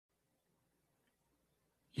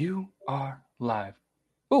You are live.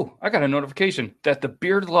 Ooh, I got a notification that the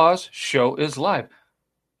Beard Laws show is live.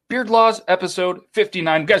 Beard Laws episode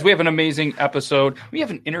 59. Guys, we have an amazing episode. We have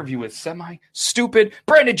an interview with Semi-Stupid.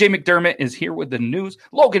 Brandon J. McDermott is here with the news.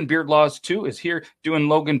 Logan Beard Laws 2 is here doing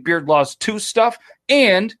Logan Beard Laws 2 stuff.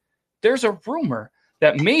 And there's a rumor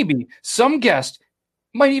that maybe some guest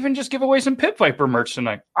might even just give away some Pit Viper merch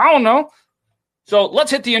tonight. I don't know. So let's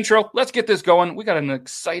hit the intro. Let's get this going. We got an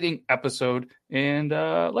exciting episode, and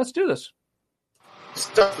let's do this.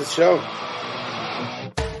 Start the show.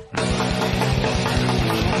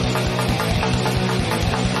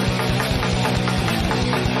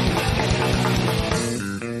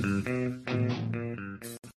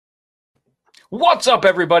 What's up,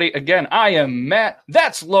 everybody? Again, I am Matt.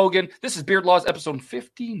 That's Logan. This is Beard Laws episode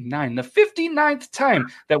 59, the 59th time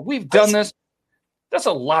that we've done this. That's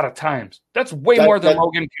a lot of times. That's way more than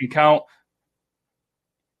Logan can count.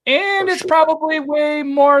 And it's probably way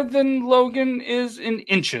more than Logan is in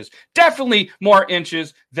inches. Definitely more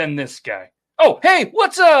inches than this guy. Oh, hey,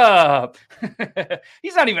 what's up?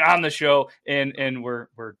 He's not even on the show, and we're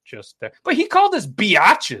just there. But he called us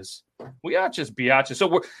biatches. We are just biatches. So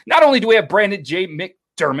we're not only do we have Brandon J.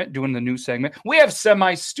 McDermott doing the new segment, we have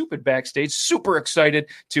Semi-Stupid backstage. Super excited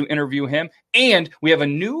to interview him. And we have a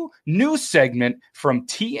new segment from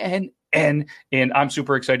TNN, and I'm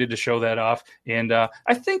super excited to show that off. And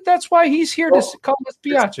I think that's why he's here to call us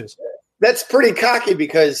biatches. That's pretty cocky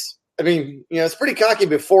because, I mean, it's pretty cocky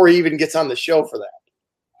before he even gets on the show for that.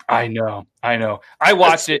 I know. I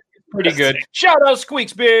watched it. Pretty good. Shout out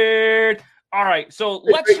Squeaks Beard. All right, so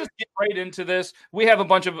let's just get right into this. We have a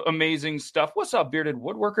bunch of amazing stuff. What's up, Bearded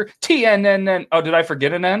Woodworker? TNNN. Oh, did I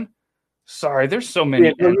forget an N? Sorry, there's so many.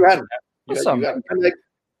 Yeah, you had it. What's up?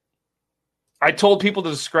 I told people to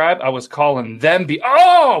describe. I was calling them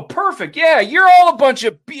Oh, perfect. Yeah, you're all a bunch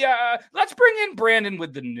of let's bring in Brandon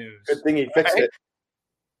with the news. Good thing he fixed it.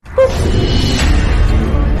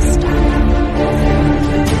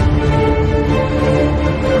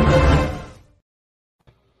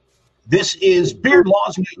 This is Beard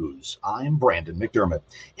Laws News. I'm Brandon McDermott.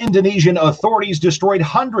 Indonesian authorities destroyed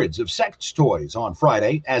hundreds of sex toys on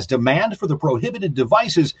Friday as demand for the prohibited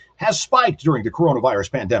devices has spiked during the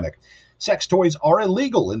coronavirus pandemic. Sex toys are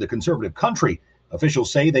illegal in the conservative country.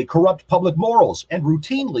 Officials say they corrupt public morals and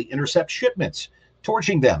routinely intercept shipments,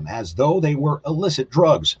 torching them as though they were illicit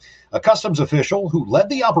drugs. A customs official who led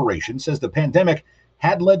the operation says the pandemic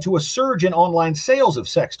had led to a surge in online sales of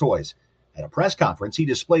sex toys. At a press conference, he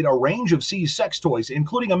displayed a range of seized sex toys,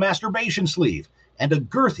 including a masturbation sleeve and a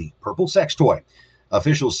girthy purple sex toy.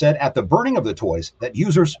 Officials said at the burning of the toys that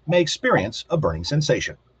users may experience a burning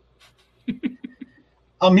sensation.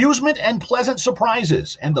 Amusement and pleasant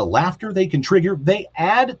surprises and the laughter they can trigger, they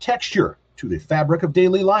add texture to the fabric of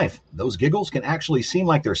daily life. Those giggles can actually seem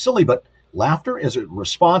like they're silly, but laughter as a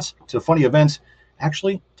response to funny events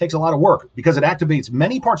actually takes a lot of work because it activates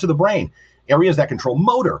many parts of the brain. Areas that control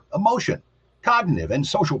motor, emotion, cognitive, and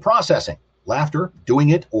social processing. Laughter, doing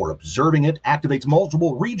it or observing it, activates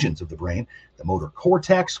multiple regions of the brain. The motor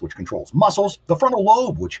cortex, which controls muscles, the frontal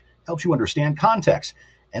lobe, which helps you understand context,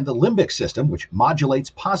 and the limbic system, which modulates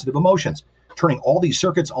positive emotions. Turning all these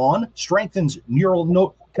circuits on strengthens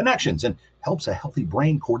neural connections and helps a healthy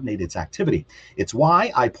brain coordinate its activity. It's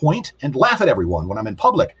why I point and laugh at everyone when I'm in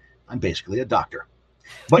public. I'm basically a doctor.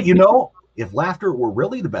 But if laughter were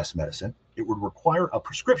really the best medicine, it would require a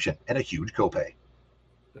prescription and a huge copay.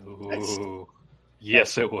 Ooh,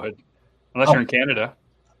 yes, it would. Unless you're in Canada.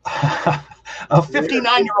 A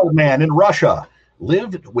 59-year-old man in Russia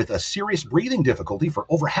lived with a serious breathing difficulty for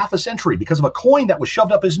over half a century because of a coin that was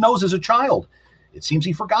shoved up his nose as a child. It seems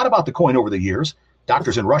he forgot about the coin over the years.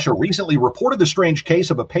 Doctors in Russia recently reported the strange case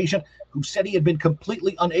of a patient who said he had been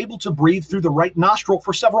completely unable to breathe through the right nostril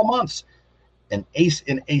for several months. An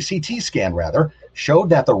CT scan showed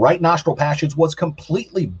that the right nostril passage was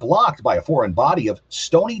completely blocked by a foreign body of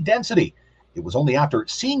stony density. It was only after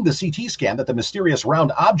seeing the CT scan that the mysterious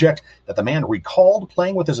round object that the man recalled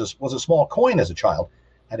playing with was a small coin as a child,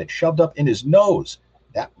 had it shoved up in his nose.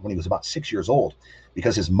 That when he was about 6 years old.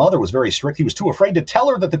 Because his mother was very strict, he was too afraid to tell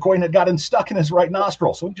her that the coin had gotten stuck in his right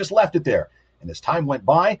nostril, so he just left it there. And as time went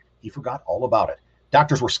by, he forgot all about it.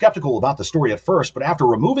 Doctors were skeptical about the story at first, but after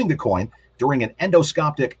removing the coin during an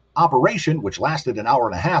endoscopic operation, which lasted an hour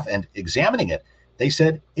and a half, and examining it, they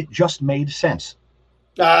said it just made sense.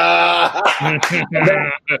 And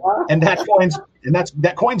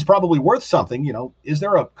that coin's probably worth something. Is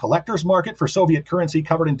there a collector's market for Soviet currency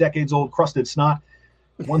covered in decades-old crusted snot?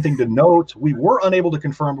 One thing to note, we were unable to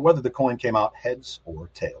confirm whether the coin came out heads or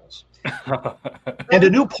tails. And a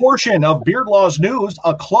new portion of Beardlaw's News,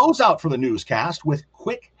 a closeout for the newscast with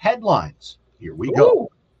quick headlines. Here we go. Ooh.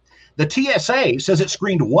 The TSA says it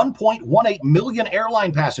screened 1.18 million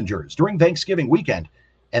airline passengers during Thanksgiving weekend,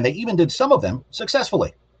 and they even did some of them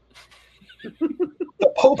successfully.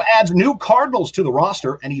 The Pope adds new Cardinals to the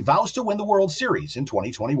roster, and he vows to win the World Series in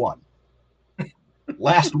 2021.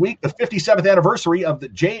 Last week, the 57th anniversary of the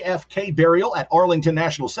JFK burial at Arlington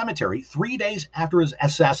National Cemetery, 3 days after his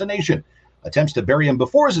assassination. Attempts to bury him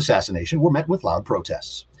before his assassination were met with loud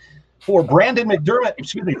protests. For Brandon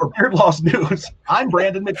McDermott, for Beardlaw's News, I'm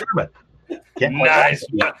Brandon McDermott. Nice.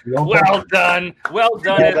 Well done. Well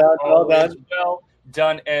done. Well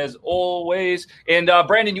done as always. And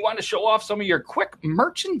Brandon, you want to show off some of your quick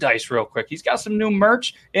merchandise real quick? He's got some new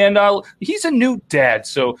merch, and he's a new dad.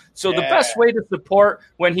 So the best way to support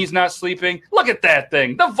when he's not sleeping, look at that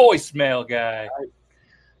thing, the voicemail guy.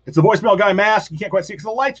 It's the voicemail guy mask. You can't quite see it because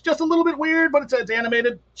the light's just a little bit weird, but it's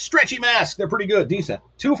animated, stretchy mask. They're pretty good, decent.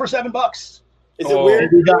 2 for $7. Is it weird?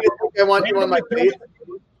 I want you on my face.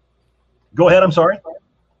 Go ahead. I'm sorry.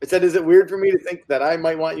 I said, is it weird for me to think that I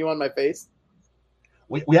might want you on my face?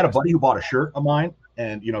 We had a buddy who bought a shirt of mine,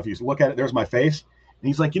 and if you look at it, there's my face, and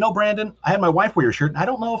he's like, Brandon, I had my wife wear your shirt, and I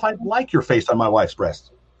don't know if I like your face on my wife's breast.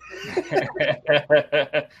 Be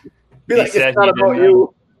like, it's not about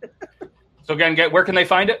you. So again, where can they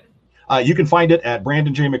find it? You can find it at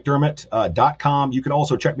BrandonJMcDermott.com. You can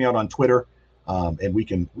also check me out on Twitter, and we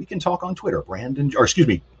can talk on Twitter.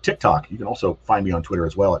 TikTok. You can also find me on Twitter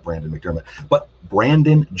as well at Brandon McDermott. But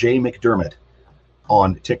Brandon J. McDermott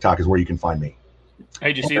on TikTok is where you can find me.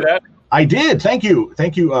 Hey, did you see that? I did. Thank you,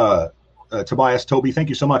 Tobias, Toby. Thank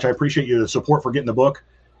you so much. I appreciate your support for getting the book.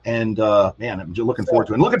 And man, I'm just looking forward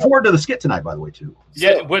to it. And looking forward to the skit tonight, by the way, too.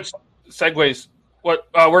 Yeah, which segues. What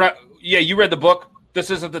we're not. Yeah, you read the book. This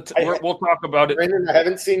isn't the. We'll talk about it. Brandon, I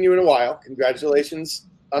haven't seen you in a while. Congratulations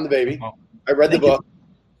on the baby. I read the book.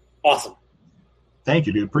 Awesome. Thank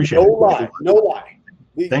you, dude. Appreciate it. No lie.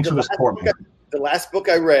 Thanks for the support, man. The last book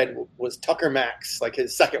I read was Tucker Max, like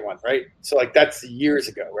his second one, right? So like that's years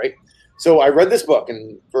ago, right? So I read this book,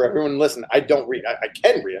 and for everyone listen, I don't read. I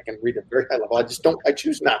can read. I can read at a very high level. I just don't. I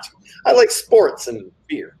choose not to. I like sports and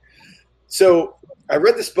beer. So I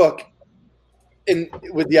read this book, and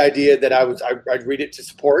with the idea that I'd read it to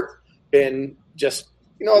support, and just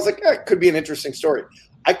I was like, it could be an interesting story.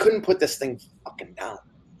 I couldn't put this thing fucking down.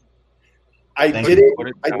 I did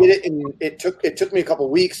it, and it took me a couple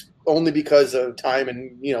of weeks only because of time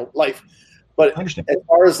and life. But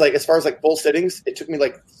as far as full sittings, it took me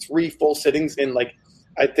like 3 full sittings, and like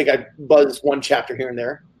I think I buzzed one chapter here and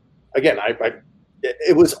there. Again,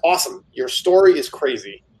 it was awesome. Your story is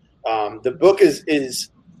crazy. The book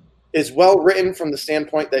is well written from the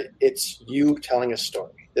standpoint that it's you telling a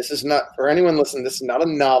story. This is not, for anyone listening, this is not a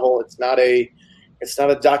novel. It's not a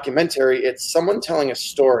documentary. It's someone telling a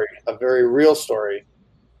story, a very real story,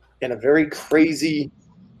 and a very crazy,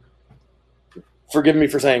 forgive me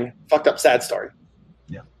for saying, fucked up, sad story.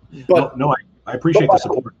 Yeah. But no, I appreciate the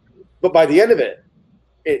support. But by the end of it,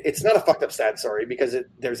 it's not a fucked up, sad story because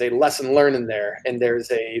there's a lesson learned in there, and there's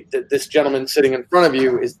this gentleman sitting in front of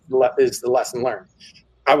you is the lesson learned.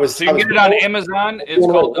 So you can get it on Amazon. It's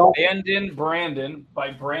called Abandoned Brandon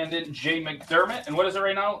by Brandon J. McDermott. And what is it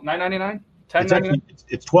right now? $9.99?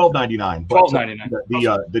 It's $12.99.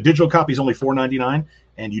 $12.99. The digital copy is only $4.99,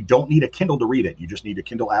 and you don't need a Kindle to read it. You just need a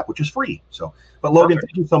Kindle app, which is free. So, but Logan,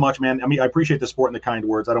 Thank you so much, man. I mean, I appreciate the support and the kind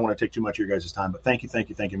words. I don't want to take too much of your guys' time, but thank you.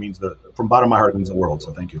 It means from the bottom of my heart, it means the world.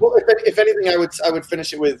 So thank you. Well, if anything, I would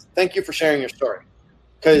finish it with thank you for sharing your story,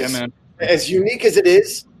 because as unique as it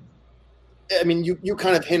is, I mean, you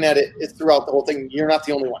kind of hint at it throughout the whole thing. You're not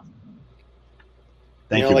the only one.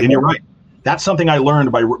 Thank you. And you're right. That's something I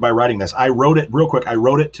learned by writing this. I wrote it real quick. I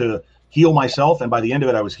wrote it to heal myself, and by the end of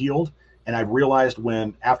it, I was healed. And I realized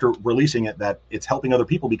after releasing it that it's helping other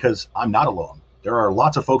people because I'm not alone. There are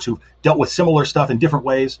lots of folks who've dealt with similar stuff in different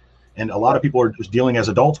ways, and a lot of people are just dealing as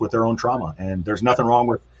adults with their own trauma. And there's nothing wrong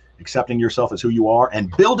with accepting yourself as who you are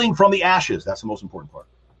and building from the ashes. That's the most important part.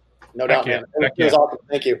 No doubt, man. It was awesome.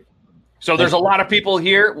 Thank you. So there's a lot of people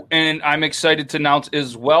here, and I'm excited to announce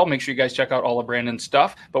as well. Make sure you guys check out all of Brandon's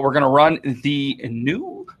stuff. But we're going to run the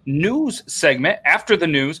new news segment after the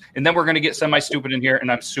news, and then we're going to get semi-stupid in here,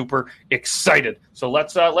 and I'm super excited. So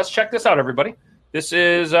let's check this out, everybody. This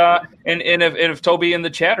is and if Toby in the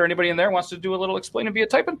chat or anybody in there wants to do a little explaining via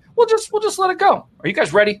typing, we'll just let it go. Are you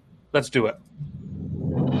guys ready? Let's do it.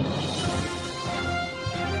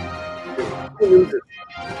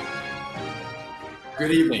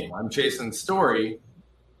 Good evening. I'm Jason Story,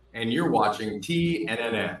 and you're watching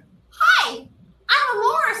TNNN. Hi, I'm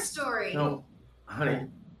Laura Story. No, honey,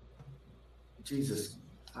 Jesus,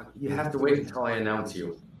 you have to wait until I announce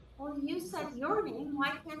you. Well, you said your name.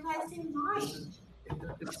 Why can't I say mine?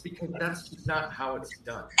 It's because that's not how it's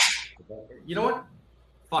done. You know what?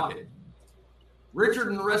 Fuck it. Richard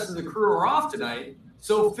and the rest of the crew are off tonight,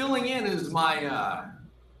 so filling in is my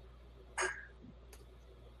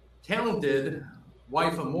talented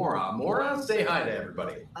wife, Amora. Amora, say hi to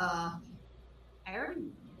everybody. I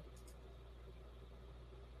already.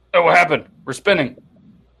 Oh, what happened? We're spinning.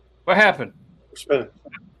 What happened? We're spinning.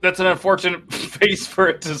 That's an unfortunate face for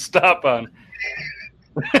it to stop on.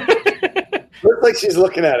 Looks like she's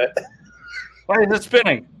looking at it. Why is it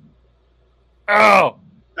spinning? Oh,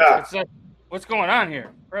 Ah, what's going on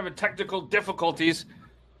here? We're having technical difficulties.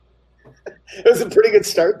 it was a pretty good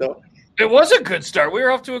start, though. It was a good start. We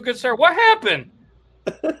were off to a good start. What happened?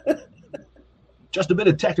 Just a bit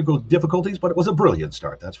of technical difficulties, but it was a brilliant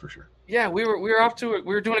start, that's for sure. Yeah, we were off to it.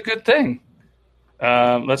 We were doing a good thing.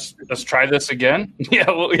 Let's try this again. Yeah,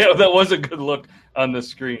 that was a good look on the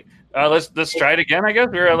screen. Let's try it again. I guess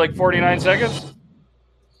we're at like 49 seconds.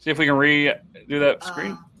 See if we can redo that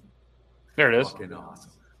screen. There it is. Fucking awesome.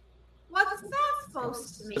 What's that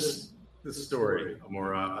supposed to mean? This story,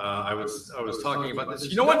 Amora. I was talking about this.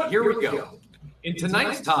 You know what? Here we go. In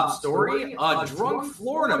tonight's top story, a drunk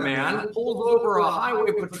Florida man pulls over a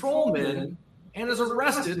highway patrolman and is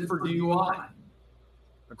arrested for DUI.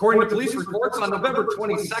 According to police reports, on November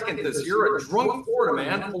 22nd this year, a drunk Florida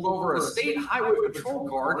man pulled over a state highway patrol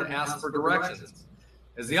car to ask for directions.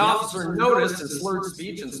 As the officer noticed his slurred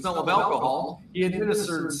speech and smell of alcohol, he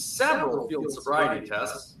administered several field sobriety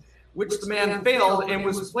tests, which the man failed and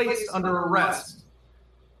was placed under arrest.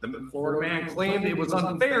 The Florida man claimed it was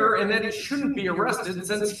unfair and that he shouldn't be arrested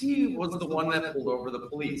since he was the one that pulled over the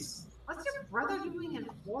police. What's your brother doing in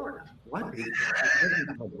Florida? What?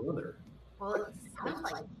 My brother. Well, it sounds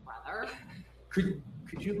like brother. Could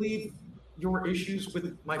you leave your issues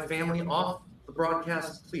with my family off the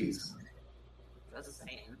broadcast, please? Just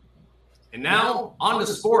saying. And now, on to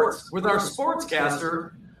sports with our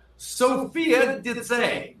sportscaster, Sophia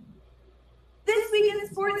Ditze. This week in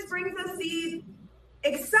sports brings us the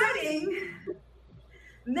exciting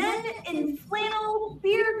Men in Flannel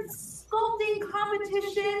Beard Sculpting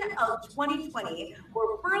Competition of 2020,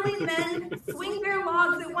 where burly men swing their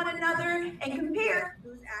logs at one another and compare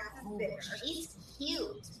whose axe is bigger. She's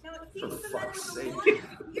cute. Now, it seems For the men fuck's with the sake.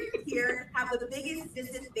 long beards here have the biggest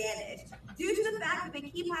disadvantage due to the fact that they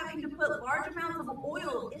keep having to put large amounts of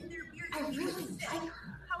oil in their beards. I really like her.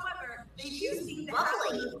 However, they do seem to have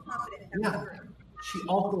a little confidence in Yeah. the group. She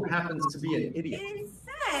also happens to be an It idiot. is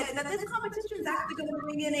said that this competition is actually going to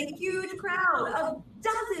bring in a huge crowd of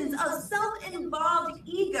dozens of self-involved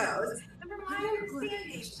egos. And from my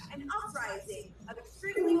understanding, an uprising of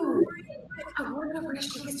extremely I wonder where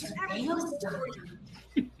she gets her nails done.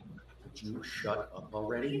 Would you shut up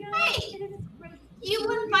already? Hey,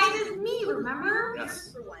 you invited me, remember?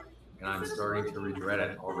 Yes. And I'm starting to regret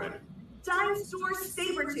it already. Dinosaur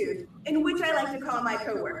Sabretooth, in which I like to call my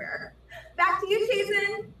coworker. Back to you,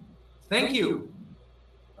 Jason. Thank you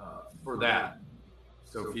for that,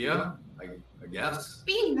 Sophia, I guess.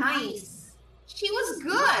 Be nice. She was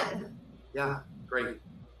good. Yeah, great.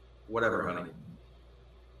 Whatever, honey.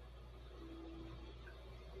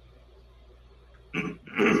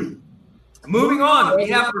 Moving on, we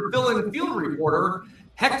have our fill-in field reporter,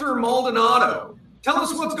 Hector Maldonado. Tell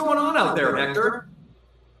us what's going on out there, Hector.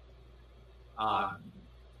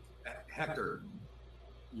 Hector,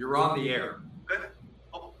 you're on the air.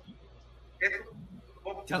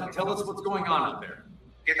 Tell us what's going on out there.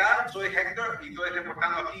 ¿Qué tal? Soy Hector y estoy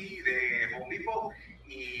reportando aquí de Home Depot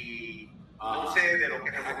y no sé de lo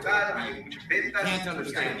que reportar. Hay muchas ventas, Can't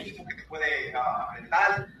understand. hay equipo que te puede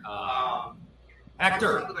rentar.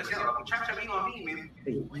 Hector. La muchacha vino a mí y me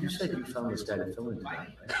Hey, you said you found this guy to fill in tonight,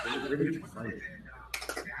 right? Where did you find it?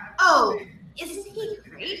 Oh, isn't he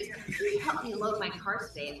great? He helped me load my car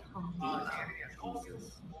today at Home Depot.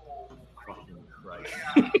 Jesus. Fucking Christ.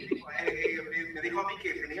 me dijo a mí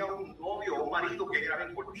que tenía un novio o un marido que era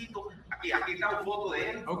bien cortito. Aquí está una foto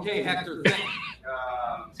de él. Okay, Hector.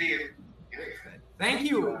 Sí, Thank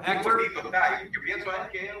you, bien Hector. cortito está. Y yo pienso a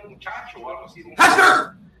él que era un muchacho o algo así.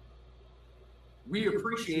 Hector! We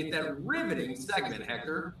appreciate that riveting segment,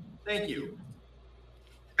 Hector. Thank you.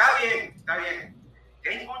 Está bien, está bien.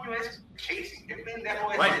 ¿Qué coño es chasing? ¿Qué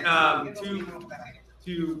pendejo es? Right,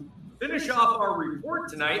 to finish off our report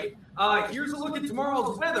tonight, here's a look at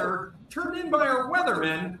tomorrow's weather, turned in by our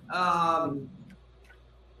weatherman. Oh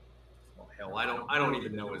hell, I don't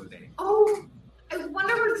even know his name. Oh, I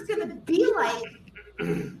wonder what it's gonna be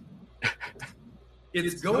like.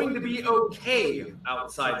 It's going to be okay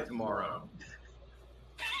outside tomorrow.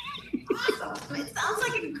 Awesome. It sounds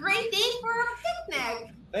like a great day for a picnic.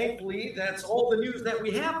 Thankfully, that's all the news that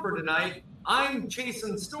we have for tonight. I'm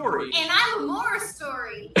Jason Story. And I'm Amora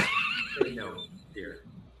Story. They know, dear.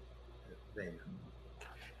 They know.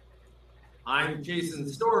 I'm Jason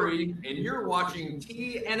Story, and you're watching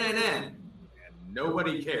TNNN, and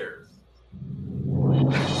nobody cares.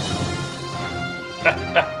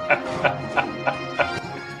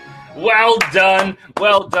 Well done,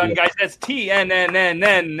 guys. That's TNNN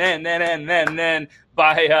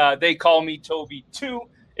by They Call Me Toby 2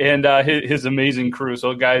 and his amazing crew.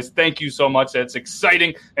 So, guys, thank you so much. That's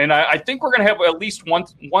exciting, and I think we're going to have at least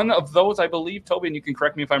one of those, I believe, Toby, and you can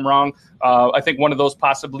correct me if I'm wrong. I think one of those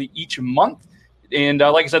possibly each month. And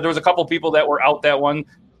like I said, there was a couple people that were out that one.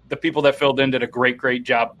 The people that filled in did a great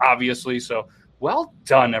job, obviously. So, well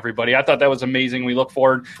done, everybody. I thought that was amazing. We look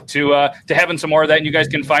forward to having some more of that, and you guys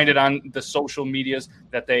can find it on the social medias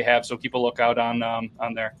that they have. So keep a lookout on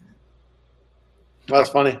there. That's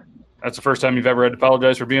funny. That's the first time you've ever had to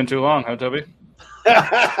apologize for being too long, huh, Toby?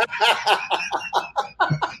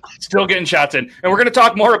 Still getting shots in. And we're going to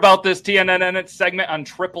talk more about this TNNN segment on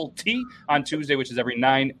Triple T on Tuesday, which is every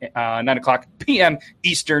 9 o'clock p.m.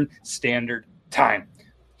 Eastern Standard Time.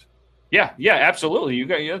 Yeah, absolutely. You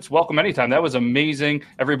guys, it's welcome anytime. That was amazing.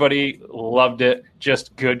 Everybody loved it.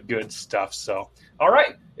 Just good stuff. So, all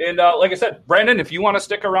right. And like I said, Brandon, if you want to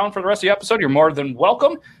stick around for the rest of the episode, you're more than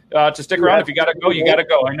welcome to stick around. If you got to go, you got to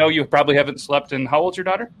go. I know you probably haven't slept in. How old's your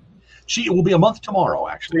daughter? She will be a month tomorrow,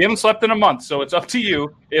 actually. We haven't slept in a month, so it's up to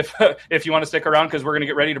you if you want to stick around, because we're going to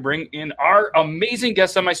get ready to bring in our amazing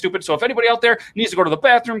guest, Semi-Stupid. So if anybody out there needs to go to the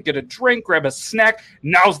bathroom, get a drink, grab a snack,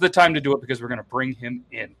 now's the time to do it, because we're going to bring him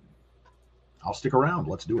in. I'll stick around.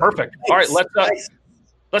 Let's do it. Perfect. All right,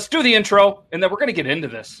 let's do the intro, and then we're going to get into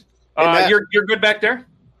this. Hey, Matt, you're good back there?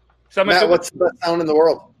 Matt, what's the best sound in the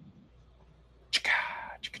world?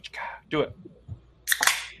 Do it.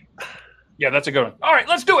 Yeah, that's a good one. All right,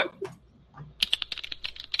 let's do it.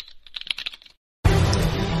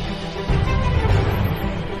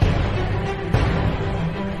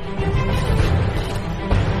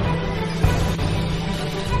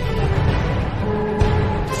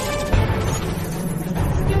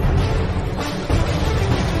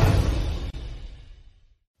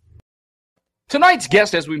 Tonight's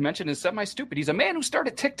guest, as we mentioned, is Semi-Stupid. He's a man who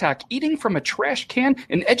started TikTok eating from a trash can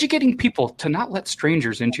and educating people to not let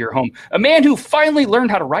strangers into your home. A man who finally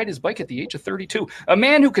learned how to ride his bike at the age of 32. A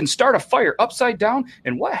man who can start a fire upside down,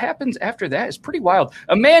 and what happens after that is pretty wild.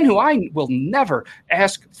 A man who I will never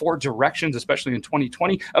ask for directions, especially in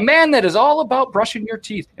 2020. A man that is all about brushing your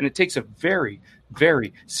teeth, and it takes a very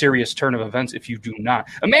serious turn of events if you do not.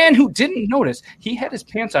 A man who didn't notice he had his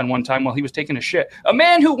pants on one time while he was taking a shit. A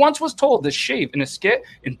man who once was told to shave in a skit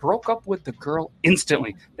and broke up with the girl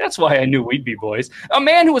instantly. That's why I knew we'd be boys. A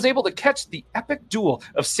man who was able to catch the epic duel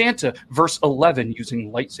of Santa versus 11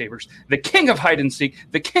 using lightsabers. The king of hide and seek,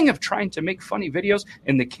 the king of trying to make funny videos,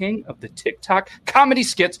 and the king of the TikTok comedy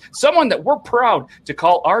skits. Someone that we're proud to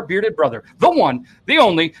call our bearded brother. The one, the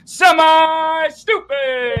only, Semi-Stupid!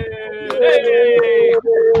 Hey!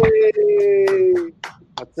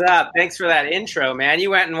 What's up? Thanks for that intro, man. You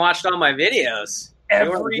went and watched all my videos.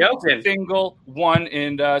 Every single one.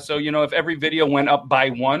 And so, if every video went up by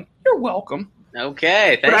one, you're welcome.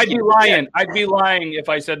 Okay. But I'd be lying. I'd be lying if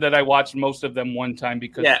I said that I watched most of them one time,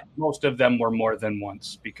 because most of them were more than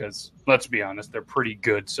once, because let's be honest, they're pretty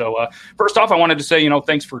good. So first off, I wanted to say,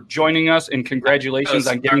 thanks for joining us, and congratulations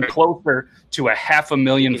on getting closer to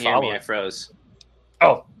 500,000 followers. I froze.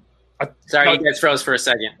 Oh. Sorry, you guys froze for a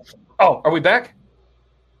second. Oh, are we back?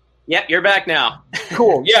 Yep, you're back now.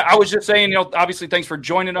 Cool. Yeah, I was just saying, obviously, thanks for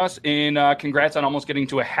joining us, and congrats on almost getting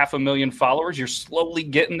to 500,000 followers. You're slowly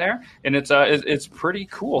getting there, and it's pretty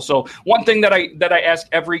cool. So one thing that I ask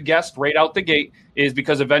every guest right out the gate is,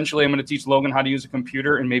 because eventually I'm going to teach Logan how to use a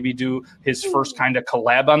computer and maybe do his first kind of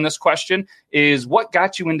collab on this question, is what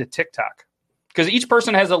got you into TikTok? Because each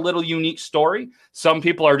person has a little unique story. Some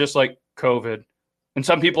people are just like COVID. And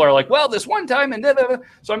some people are like, well, this one time, and da-da-da.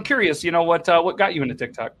 So I'm curious, what got you into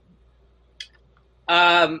TikTok?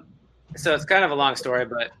 So it's kind of a long story,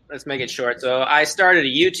 but let's make it short. So I started a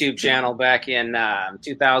YouTube channel back in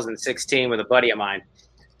 2016 with a buddy of mine.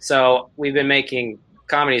 So we've been making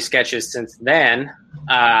comedy sketches since then.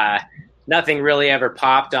 Nothing really ever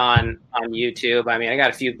popped on YouTube. I mean, I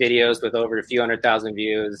got a few videos with over a few 100,000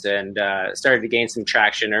 views, and started to gain some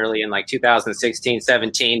traction early in like 2016,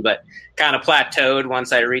 17, but kind of plateaued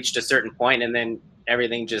once I reached a certain point, and then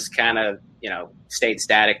everything just kind of, stayed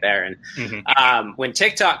static there. And when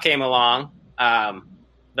TikTok came along,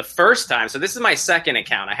 the first time, so this is my second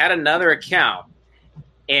account. I had another account,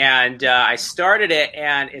 And I started it,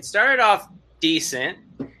 and it started off decent.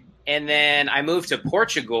 And then I moved to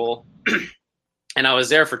Portugal, and I was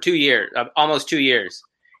there for 2 years, almost 2 years.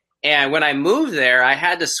 And when I moved there, I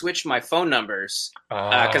had to switch my phone numbers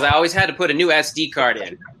because I always had to put a new SD card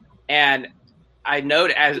in. And I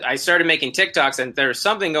noted as I started making TikToks, and there was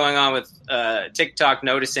something going on with TikTok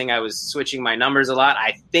noticing I was switching my numbers a lot,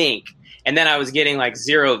 I think. And then I was getting like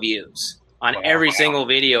 0 views on every single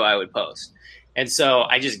video I would post. And so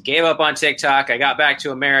I just gave up on TikTok. I got back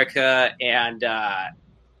to America, and I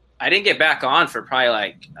didn't get back on for probably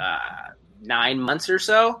like 9 months or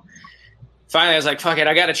so. Finally, I was like, fuck it,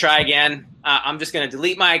 I got to try again. I'm just going to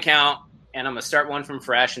delete my account, and I'm going to start one from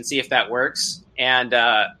fresh and see if that works. And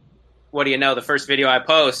what do you know? The first video I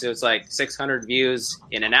posted, it was like 600 views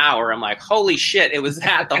in an hour. I'm like, holy shit, it was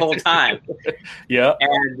that the whole time. Yeah.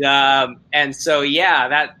 And so, yeah,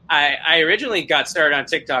 that I originally got started on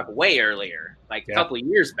TikTok way earlier, like a couple of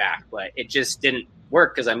years back, but it just didn't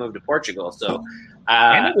work because I moved to Portugal. So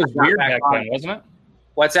and it was weird back then, wasn't it?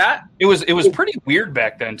 What's that? It was pretty weird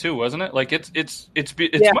back then too, wasn't it? Like it's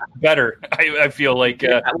much better. I feel like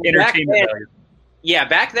entertainment value. Yeah,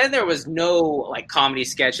 back then there was no like comedy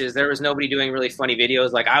sketches. There was nobody doing really funny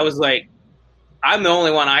videos. Like I was like, I'm the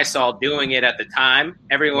only one I saw doing it at the time.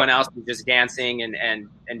 Everyone else was just dancing and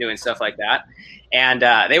doing stuff like that. And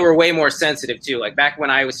they were way more sensitive too. Like back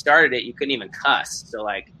when I started it, you couldn't even cuss. So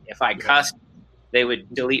like if I cussed, they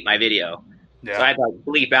would delete my video. Yeah. So I had to like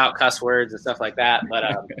bleep out cuss words and stuff like that. But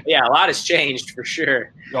yeah, a lot has changed for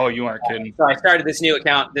sure. Oh, you aren't kidding. So I started this new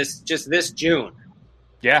account this June.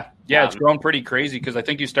 Yeah, it's grown pretty crazy because I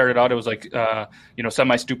think you started out, it was like,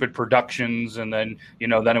 Semi-Stupid Productions, and then,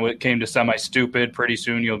 then it came to Semi-Stupid. Pretty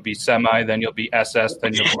soon you'll be Semi, then you'll be SS,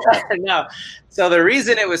 then you'll be... No. So the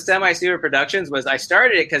reason it was Semi-Stupid Productions was I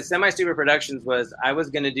started it because Semi-Stupid Productions was, I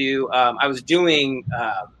was going to do, I was doing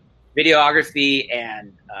videography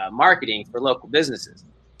and marketing for local businesses.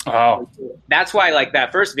 Oh. That's why, like,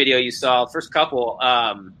 that first video you saw, first couple,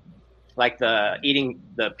 like the eating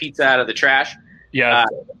the pizza out of the trash. Yeah,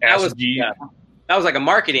 that was like a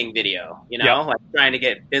marketing video, like trying to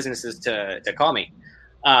get businesses to call me.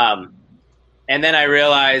 And then I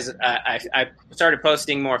realized I started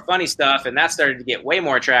posting more funny stuff, and that started to get way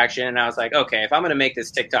more traction. And I was like, okay, if I'm going to make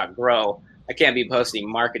this TikTok grow, I can't be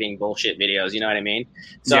posting marketing bullshit videos. You know what I mean?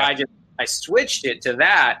 So I switched it to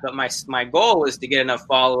that. But my goal was to get enough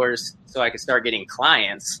followers so I could start getting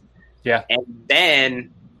clients. Yeah. And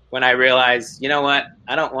then when I realized, you know what,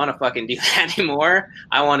 I don't want to fucking do that anymore.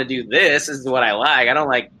 I want to do this. This is what I like. I don't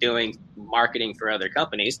like doing marketing for other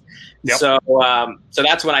companies. Yep. So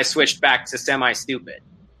that's when I switched back to Semi-Stupid.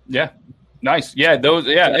 Yeah. Nice. Yeah. Those.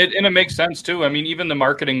 Yeah. And it makes sense too. I mean, even the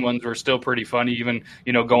marketing ones were still pretty funny, even,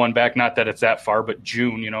 going back, not that it's that far, but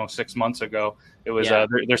June, 6 months ago, it was,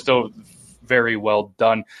 they're still very well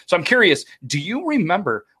done. So I'm curious, do you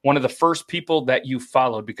remember one of the first people that you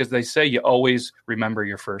followed? Because they say you always remember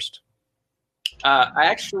your first. I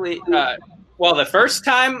actually, the first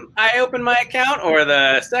time I opened my account or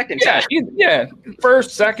the second time? Yeah.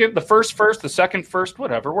 First, second, the first, the second, first,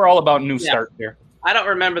 whatever. We're all about new start here. I don't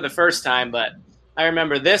remember the first time, but I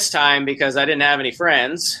remember this time because I didn't have any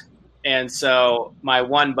friends. And so my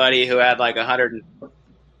one buddy who had like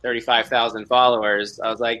 135,000 followers, I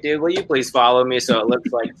was like, dude, will you please follow me so it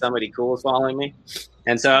looks like somebody cool is following me?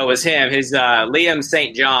 And so it was him. His Liam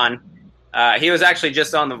St. John. He was actually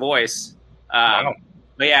just on The Voice. Wow.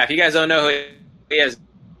 But yeah, if you guys don't know who he is,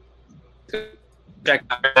 check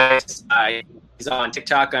out he's on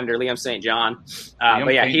TikTok under Liam St. John.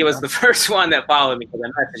 But yeah, he was the first one that followed me because I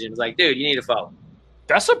messaged him. Was like, dude, you need to follow.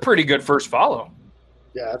 That's a pretty good first follow.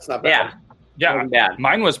 Yeah, that's not bad. Yeah,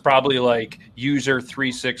 mine was probably like user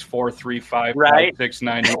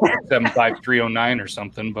 3643556975309 or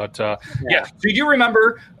something. But yeah. Do you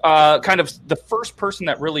remember kind of the first person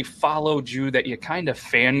that really followed you that you kind of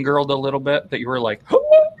fangirled a little bit, that you were like,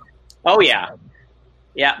 oh yeah,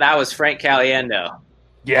 that was Frank Caliendo.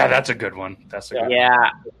 Yeah, that's a good one. That's a good one.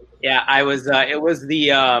 Yeah. I was. It was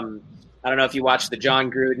the. I don't know if you watched the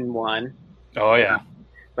John Gruden one. Oh yeah.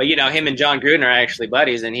 But, him and John Gruden are actually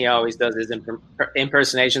buddies, and he always does his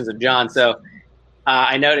impersonations of John. So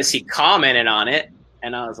I noticed he commented on it,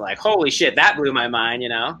 and I was like, holy shit, that blew my mind,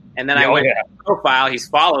 And then I went to his profile. He's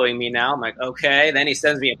following me now. I'm like, okay. Then he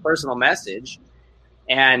sends me a personal message,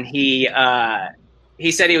 and he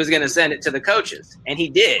said he was going to send it to the coaches, and he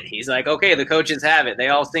did. He's like, okay, the coaches have it. They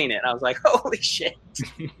all seen it. I was like, holy shit.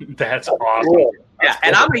 That's awesome. Yeah,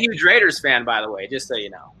 and I'm a huge Raiders fan, by the way, just so you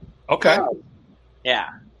know. Okay. Yeah.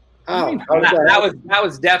 Oh, that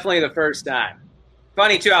was definitely the first time.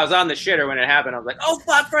 Funny too, I was on the shitter when it happened. I was like, "Oh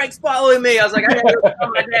fuck, Frank's following me." I was like, "I gotta go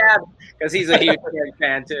tell my dad," because he's a huge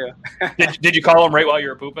fan too. Did you call him right while you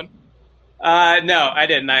were pooping? No, I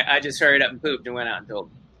didn't. I just hurried up and pooped and went out and told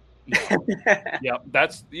him. Yeah,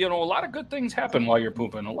 that's a lot of good things happen while you're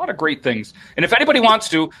pooping. A lot of great things. And if anybody wants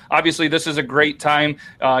to, obviously this is a great time.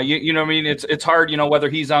 You know what I mean? It's hard, whether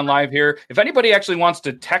he's on live here. If anybody actually wants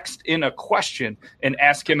to text in a question and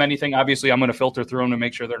ask him anything, obviously I'm going to filter through them to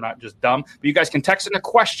make sure they're not just dumb. But you guys can text in a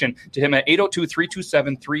question to him at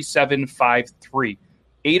 802-327-3753.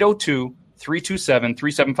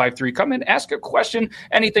 802-327-3753. Come in, ask a question,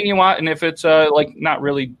 anything you want. And if it's not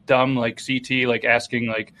really dumb, like CT, like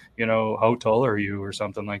asking how tall are you or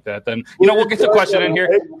something like that, then we'll get the question in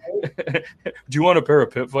here. Do you want a pair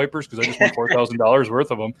of Pit Vipers? Because I just want $4,000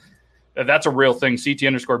 worth of them. That's a real thing.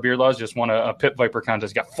 CT_Beardlaws just won a Pit Viper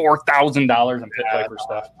contest. Got $4,000 in Pit Viper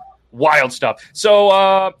stuff. Wild stuff.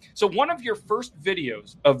 So one of your first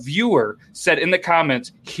videos, a viewer said in the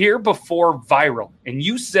comments, "Here before viral," and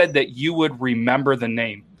you said that you would remember the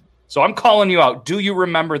name. So I'm calling you out. Do you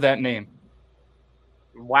remember that name?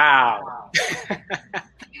 Wow.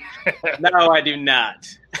 No, I do not.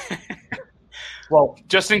 Well,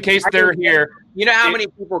 just in case they're here. You know how many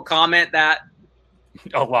people comment that?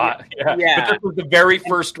 A lot. Yeah. But this was the very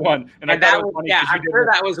first one. And I thought it was funny. Yeah, I'm sure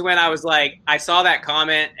that was when I was like, I saw that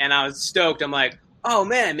comment and I was stoked. I'm like, oh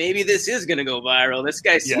man, maybe this is going to go viral. This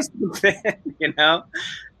guy sees something,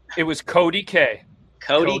 It was Cody K.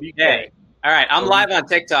 Cody K. All right, I'm live on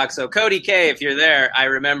TikTok, so Cody K, if you're there, I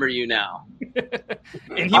remember you now. And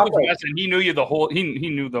he was messing. He knew you the whole. He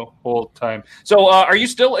knew the whole time. So, are you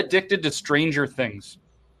still addicted to Stranger Things?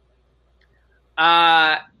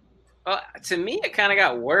 Well, to me, it kind of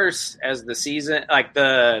got worse as the season. Like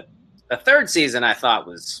the third season, I thought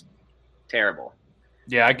was terrible.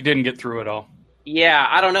 Yeah, I didn't get through it all. Yeah,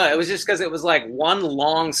 I don't know. It was just because it was like one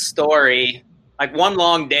long story, like one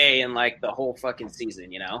long day, and like the whole fucking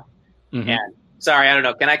season, Mm-hmm. And sorry, I don't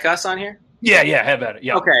know. Can I cuss on here? Yeah, have at it.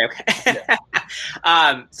 Yeah. Okay. Yeah.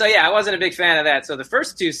 So yeah, I wasn't a big fan of that. So the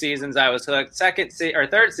first two seasons, I was hooked.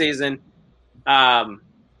 Third season, I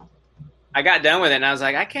got done with it, and I was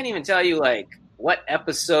like, I can't even tell you like what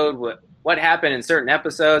episode, what happened in certain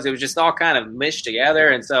episodes. It was just all kind of mished together,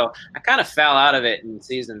 and so I kind of fell out of it in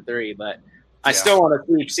season 3. But I still want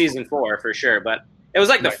to keep season 4 for sure. But it was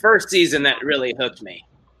like the first season that really hooked me.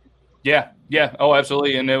 Yeah. Oh,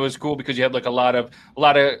 absolutely. And it was cool because you had like a lot of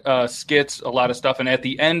skits, a lot of stuff. And at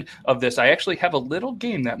the end of this, I actually have a little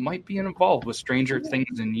game that might be involved with Stranger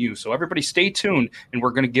Things and you. So everybody stay tuned, and we're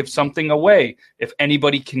going to give something away if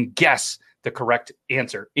anybody can guess the correct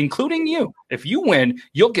answer, including you. If you win,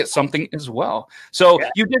 you'll get something as well. So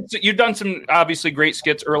you've done some obviously great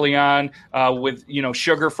skits early on with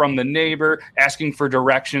Sugar from the Neighbor asking for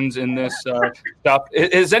directions in this stuff.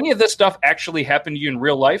 Is any of this stuff actually happened to you in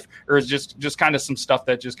real life, or is just kind of some stuff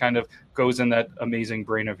that just kind of goes in that amazing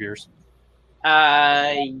brain of yours?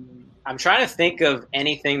 I'm trying to think of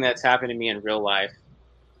anything that's happened to me in real life,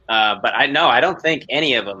 but I don't think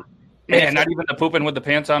any of them. Man, not even the pooping with the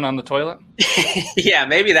pants on the toilet? Yeah,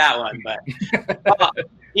 maybe that one. But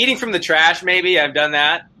eating from the trash, maybe. I've done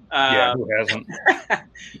that. Who hasn't?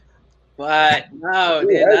 But no,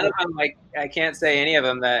 dude, none of them. Like, I can't say any of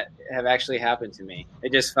them that have actually happened to me. They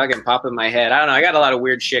just fucking pop in my head. I don't know. I got a lot of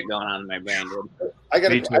weird shit going on in my brain, dude. I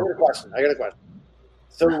got a question.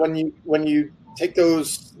 So when you take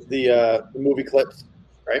the movie clips,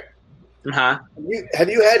 right? Uh-huh.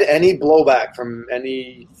 Have you had any blowback from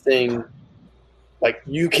anything like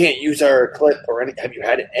you can't use our clip or any? Have you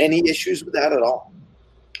had any issues with that at all?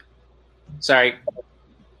 Sorry,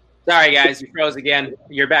 guys, you froze again.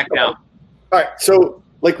 You're back now. All right. So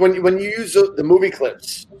like when you use the movie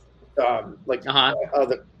clips, the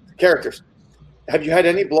characters, have you had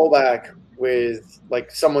any blowback with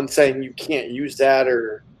like someone saying you can't use that,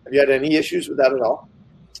 or have you had any issues with that at all?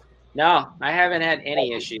 No, I haven't had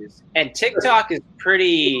any issues. And TikTok is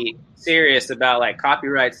pretty serious about like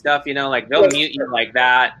copyright stuff, like they'll mute you like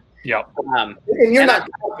that. Yep. And you're not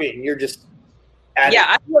copying, you're just adding.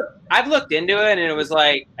 Yeah, I've looked into it, and it was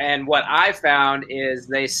like, and what I found is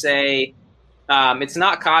they say it's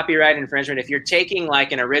not copyright infringement if you're taking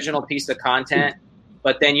like an original piece of content,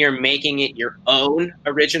 but then you're making it your own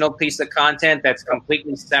original piece of content that's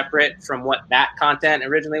completely separate from what that content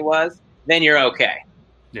originally was, then you're okay.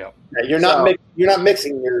 Yeah, you're not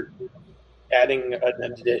mixing. You're adding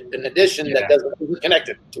an addition that isn't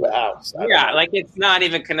connected to a house. Like it's not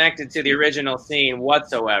even connected to the original scene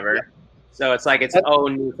whatsoever. Yeah. So it's like its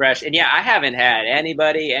own new fresh. And I haven't had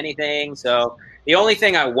anything. So the only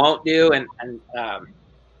thing I won't do, and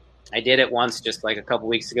I did it once just like a couple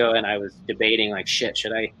weeks ago, and I was debating like, shit,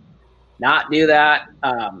 should I not do that?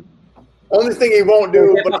 Only thing he won't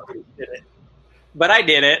do, but I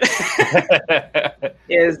did it,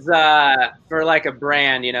 is for like a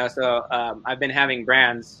brand, you know. So I've been having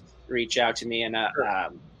brands reach out to me, and I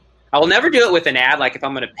will never do it with an ad. Like if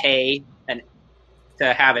I'm going to pay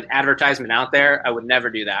to have an advertisement out there, I would never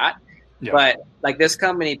do that. Yeah. But like this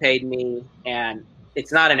company paid me, and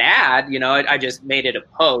it's not an ad, you know. I just made it a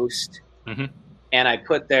post, and I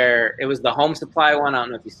put it was the home supply one. I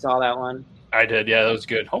don't know if you saw that one. I did. Yeah, that was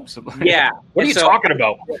good. Home supply. Yeah. What are you talking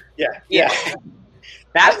about? Yeah.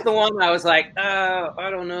 That's the one I was like, oh, I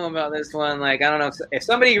don't know about this one. Like, I don't know if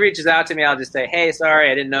somebody reaches out to me, I'll just say, hey,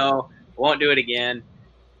 sorry, I didn't know. I won't do it again.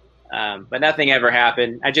 But nothing ever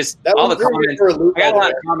happened. I got a lot of comments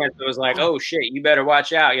that was like, oh shit, you better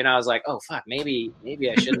watch out. You know, I was like, oh fuck, maybe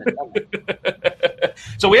I shouldn't have done that.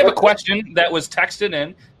 So we have a question that was texted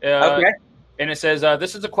in. Okay. And it says,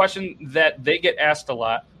 this is a question that they get asked a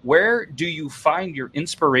lot. Where do you find your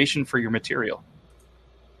inspiration for your material?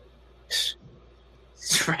 It's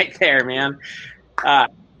right there, man.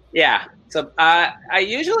 Yeah. So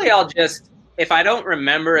I'll just, if I don't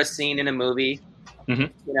remember a scene in a movie, you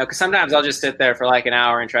know, because sometimes I'll just sit there for like an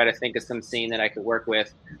hour and try to think of some scene that I could work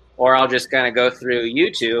with, or I'll just kind of go through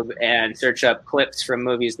YouTube and search up clips from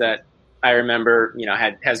movies that I remember, you know,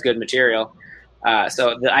 has good material.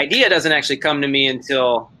 So the idea doesn't actually come to me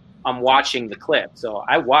until I'm watching the clip. So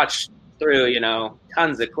I watch through, you know,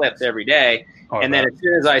 tons of clips every day, and then as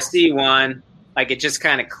soon as I see one, like it just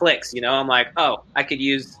kind of clicks. You know, I'm like, oh, I could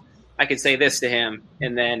say this to him,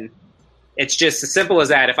 and then. It's just as simple as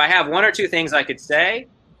that. If I have one or two things I could say,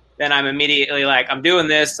 then I'm immediately like, I'm doing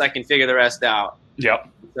this. I can figure the rest out. Yep.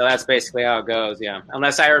 So that's basically how it goes. Yeah.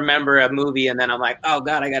 Unless I remember a movie and then I'm like, oh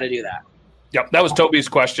God, I got to do that. Yep. That was Toby's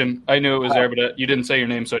question. I knew it was there, but you didn't say your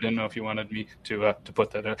name, so I didn't know if you wanted me to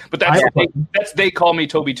put that in. But they call me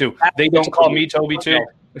Toby too. They don't call me Toby too,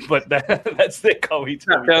 but they call me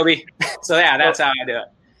Toby. So yeah, that's how I do it.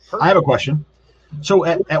 I have a question. So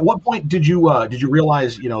at what point did you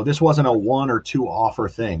realize, you know, this wasn't a 1 or 2 offer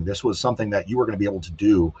thing? This was something that you were going to be able to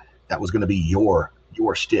do that was going to be your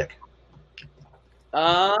stick.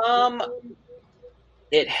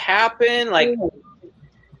 It happened like,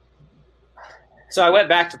 so I went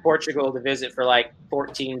back to Portugal to visit for like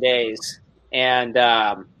 14 days. And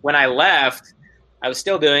when I left, I was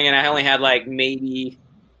still doing it. I only had like maybe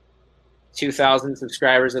 2,000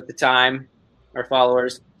 subscribers at the time, or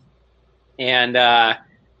followers. And I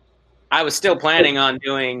was still planning on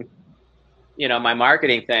doing, you know, my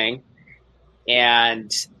marketing thing.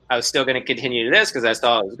 And I was still going to continue this because I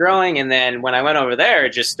saw it was growing. And then when I went over there, it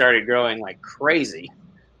just started growing like crazy.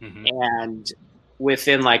 And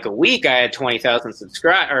within like a week, I had 20,000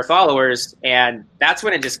 followers. And that's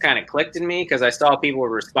when it just kind of clicked in me, because I saw people were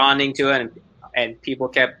responding to it, and people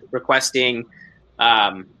kept requesting,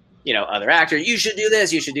 you know, other actors, you should do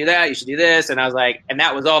this, you should do that, you should do this. And I was like, and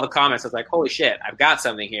that was all the comments. I was like, holy shit, I've got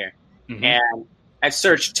something here. And I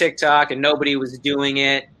searched TikTok and nobody was doing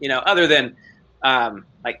it, you know, other than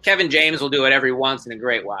like Kevin James will do it every once in a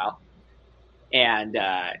great while. And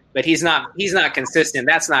but he's not consistent.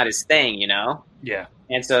 That's not his thing, you know? Yeah.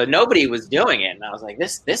 And so nobody was doing it. And I was like,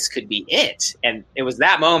 this could be it. And it was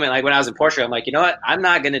that moment, like when I was in Portugal, I'm like, you know what? I'm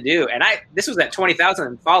not going to do. And this was at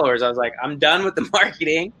 20,000 followers. I was like, I'm done with the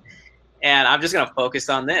marketing. And I'm just going to focus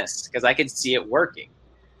on this because I could see it working.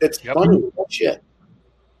 It's funny. Shit.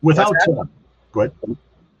 Without go ahead.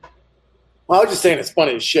 Well, I was just saying it's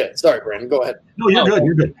funny as shit. Sorry, Brandon. Go ahead. No, you're good.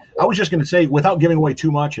 You're good. I was just going to say, without giving away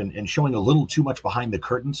too much and showing a little too much behind the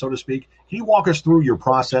curtain, so to speak, can you walk us through your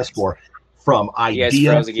process from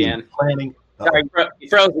idea to planning? Sorry, you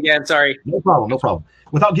froze again. Sorry. No problem.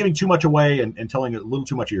 Without giving too much away and telling a little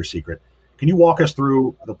too much of your secret, can you walk us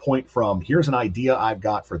through the point from here's an idea I've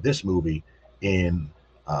got for this movie in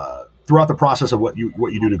throughout the process of what you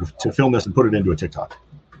do to film this and put it into a TikTok?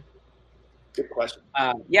 Good question.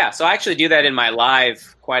 Yeah, so I actually do that in my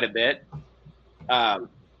live quite a bit. So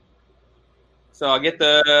I'll get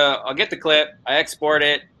the clip, I export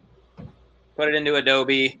it, put it into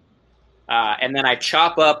Adobe, and then I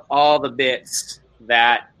chop up all the bits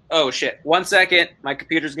that. Oh shit! 1 second, my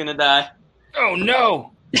computer's gonna die. Oh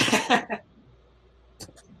no!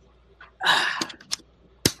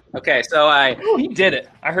 Okay, so he did it.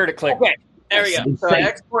 I heard it click. Okay, there we go. So I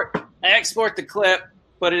export the clip,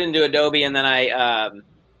 put it into Adobe, and then I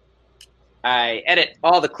edit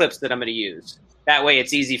all the clips that I'm going to use. That way,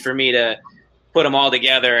 it's easy for me to put them all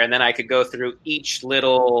together, and then I could go through each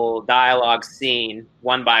little dialogue scene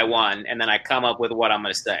one by one, and then I come up with what I'm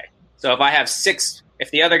going to say. So if I have 6,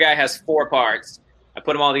 if the other guy has 4 parts, I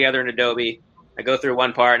put them all together in Adobe. I go through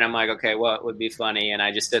one part and I'm like, okay, what would be funny? And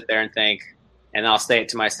I just sit there and think, and I'll say it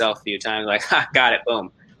to myself a few times, like, ha, got it,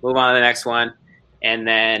 boom. Move on to the next one. And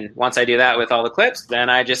then once I do that with all the clips, then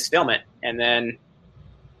I just film it. And then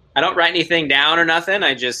I don't write anything down or nothing.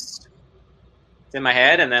 It's in my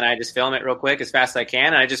head, and then I just film it real quick as fast as I can.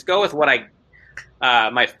 And I just go with what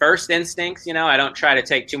my first instincts, I don't try to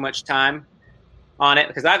take too much time on it,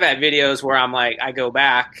 because I've had videos where I'm like, I go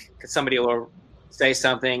back because somebody will say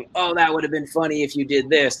something, oh, that would have been funny if you did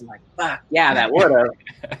this. I'm like, fuck, yeah, that would have.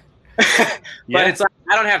 But it's like,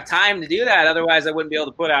 I don't have time to do that. Otherwise, I wouldn't be able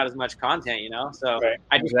to put out as much content, So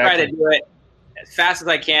I just try to do it as fast as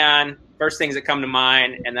I can, first things that come to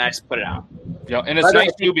mind, and then I just put it out. Yeah, and it's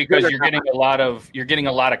nice too because you're getting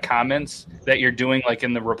a lot of comments that you're doing, like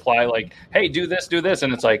in the reply, like, hey, do this,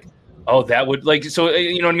 and it's like, oh, that would, like, so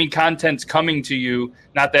you know what I mean? Content's coming to you.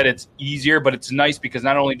 Not that it's easier, but it's nice because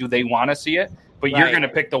not only do they want to see it, but you're going to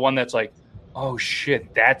pick the one that's like, oh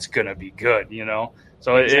shit, that's going to be good,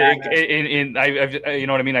 So exactly. I you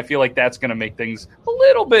know what I mean? I feel like that's going to make things a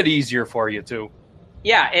little bit easier for you too.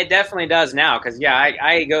 Yeah, it definitely does now. Because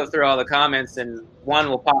I go through all the comments and one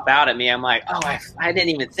will pop out at me. I'm like, oh, I didn't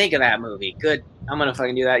even think of that movie. Good, I'm gonna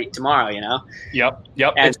fucking do that tomorrow. Yep.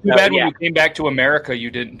 And it's too bad when you came back to America, you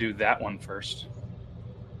didn't do that one first.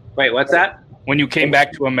 Wait, what's that? When you came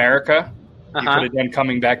back to America, you could have done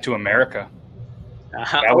Coming Back to America.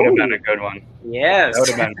 That would have been a good one. Yes, that would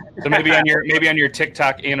have been. So maybe on your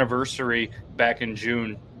TikTok anniversary back in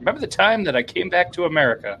June. Remember the time that I came back to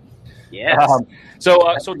America? Yes. So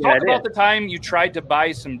talk about the time you tried to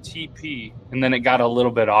buy some TP and then it got a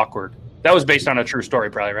little bit awkward. That was based on a true story,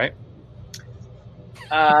 probably, right?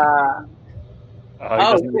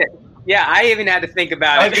 Yeah, I even had to think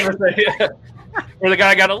about it. Where the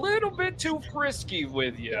guy got a little bit too frisky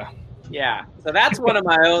with you. Yeah, so that's one of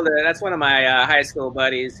my high school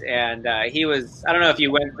buddies, and he was, I don't know if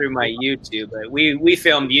you went through my YouTube, but we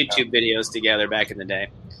filmed YouTube videos together back in the day.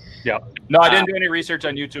 Yeah. No, I didn't do any research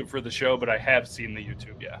on YouTube for the show, but I have seen the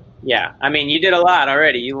YouTube, yeah. Yeah, I mean, you did a lot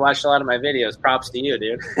already. You watched a lot of my videos. Props to you,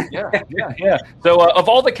 dude. Yeah. So of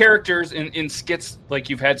all the characters in skits,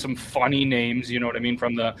 like, you've had some funny names, you know what I mean,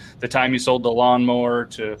 from the time you sold the lawnmower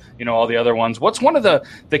to, all the other ones. What's one of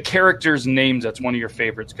the characters' names that's one of your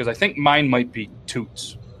favorites? Because I think mine might be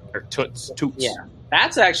Toots, or Toots. Yeah,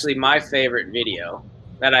 that's actually my favorite video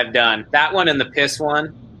that I've done. That one and the piss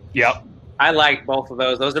one. Yep. I like both of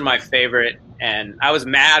those. Those are my favorite. And I was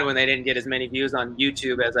mad when they didn't get as many views on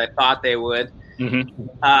YouTube as I thought they would.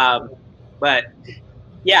 Mm-hmm. But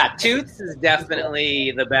yeah, Toots is definitely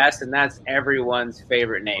the best, and that's everyone's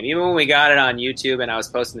favorite name. Even when we got it on YouTube and I was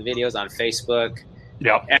posting the videos on Facebook,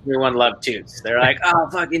 everyone loved Toots. They're like, oh,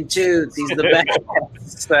 fucking Toots, he's the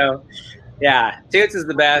best. So yeah, Toots is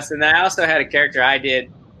the best. And then I also had a character I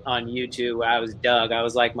did on YouTube where I was Doug. I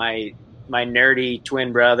was like my nerdy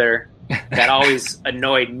twin brother that always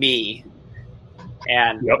annoyed me.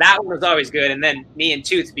 And that one was always good. And then me and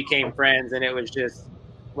Toots became friends, and it was just,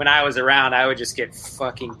 when I was around, I would just get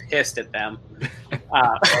fucking pissed at them.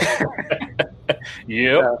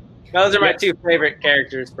 So those are my two favorite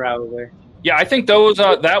characters, probably. Yeah, I think those.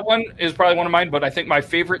 That one is probably one of mine, but I think my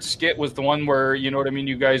favorite skit was the one where, you know what I mean,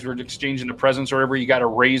 you guys were exchanging the presents or whatever. You got a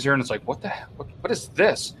razor, and it's like, what is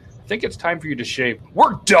this? I think it's time for you to shave.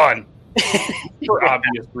 We're done. For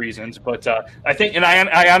obvious reasons, but I think, and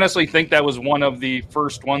I honestly think that was one of the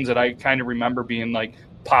first ones that I kind of remember being like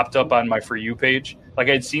popped up on my For You page. Like,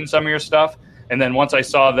 I'd seen some of your stuff, and then once I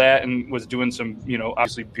saw that and was doing some,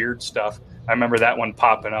 obviously beard stuff, I remember that one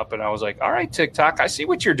popping up, and I was like, all right, TikTok, I see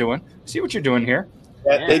what you're doing. I see what you're doing here.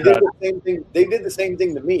 Yeah, they did the same thing. They did the same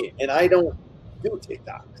thing to me, and I don't do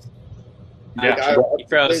TikToks. Yeah,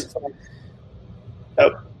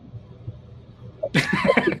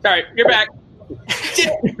 Sorry, you're back.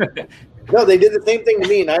 No, they did the same thing to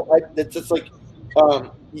me, and it's just like,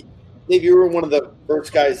 Dave, you were one of the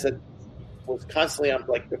first guys that was constantly on.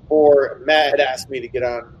 Like, before Matt had asked me to get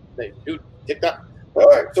on, they do TikTok. All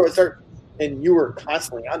right, so I started, and you were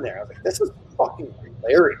constantly on there. I was like, this is fucking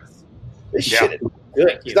hilarious. This shit is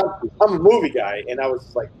good. I'm a movie guy, and I was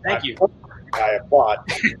just like, thank you. I applaud.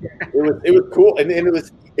 It was cool, and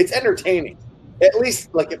it's entertaining. At least,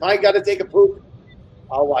 like, if I got to take a poop,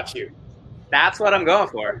 I'll watch you. That's what I'm going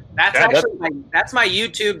for. That's that's my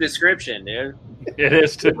YouTube description, dude. It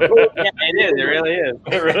is too. Yeah, it is. It really is.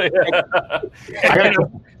 It really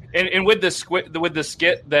is. And with the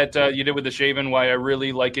skit that you did with the shaving, why I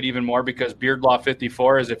really like it even more, because Beard Law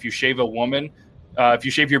 54 is, if you shave a woman, if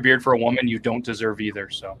you shave your beard for a woman, you don't deserve either.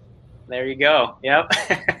 So there you go. Yep.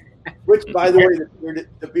 Which, by the way,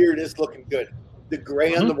 the beard is looking good. The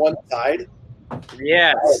gray on the one side.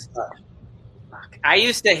 Yes. I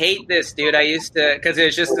used to hate this, dude. Because it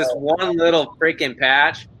was just this one little freaking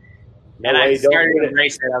patch. And I started to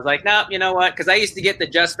embrace it. I was like, no, you know what? Because I used to get the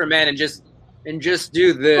Just for Men and just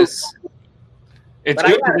do this. It's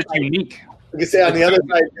good because it's unique. You can say on the other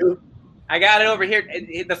side too. I got it over here.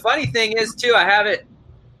 The funny thing is, too, I have it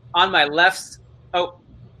on my left. Oh,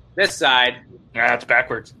 this side. Yeah, it's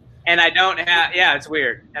backwards. And I don't have. Yeah, it's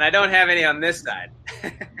weird. And I don't have any on this side.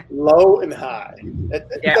 Low and high.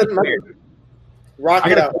 It doesn't matter. Rock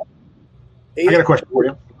it out. I got a question for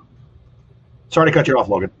you. Sorry to cut you off,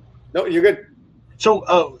 Logan. No, you're good.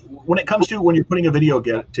 So when it comes to when you're putting a video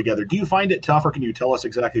together, do you find it tough, or can you tell us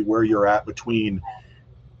exactly where you're at between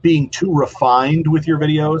being too refined with your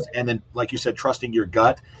videos and then, like you said, trusting your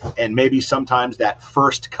gut, and maybe sometimes that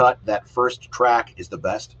first cut, that first track is the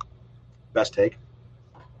best take?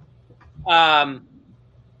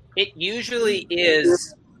 It usually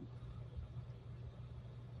is.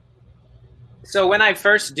 So when I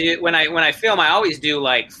film, I always do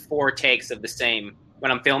like 4 takes of the same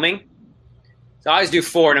when I'm filming. So I always do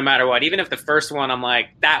 4 no matter what. Even if the first one I'm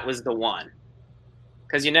like, that was the one.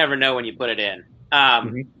 Because you never know when you put it in.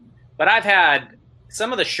 But I've had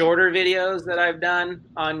some of the shorter videos that I've done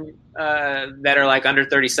on that are like under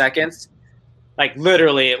 30 seconds. Like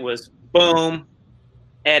literally it was boom,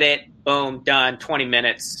 edit, boom, done, 20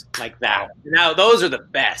 minutes, like that. Now those are the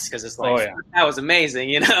best because it's like, that was amazing,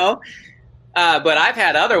 you know? But I've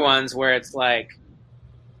had other ones where it's like,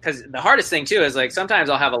 because the hardest thing too is like sometimes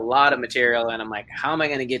I'll have a lot of material and I'm like, how am I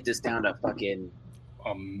going to get this down to fucking?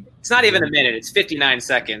 It's not even a minute; it's 59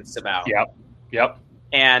 seconds about. Yep.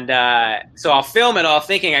 And so I'll film it all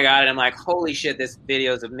thinking I got it. I'm like, holy shit, this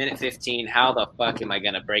video is a minute 15. How the fuck am I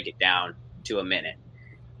going to break it down to a minute?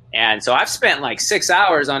 And so I've spent like 6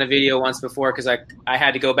 hours on a video once before because I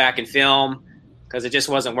had to go back and film because it just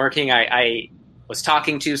wasn't working. I was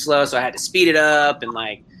talking too slow, so I had to speed it up and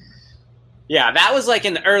like, yeah, that was like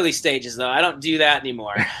in the early stages though. I don't do that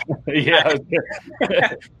anymore. Yeah.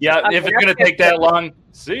 If it's gonna take that long,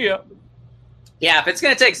 see ya. Yeah, if it's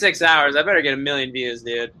gonna take 6 hours, I better get 1 million views,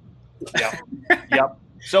 dude. Yep.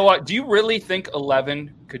 So, do you really think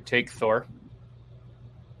 11 could take Thor?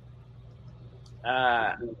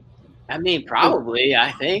 I mean, probably.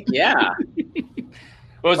 I think, yeah.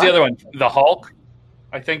 What was the other one? The Hulk.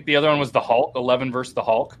 I think the other one was the Hulk. 11 versus the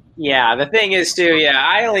Hulk. Yeah, the thing is too.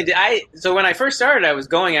 Yeah, so when I first started, I was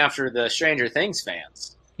going after the Stranger Things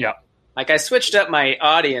fans. Yeah, like I switched up my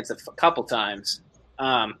audience a couple times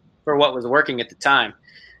for what was working at the time.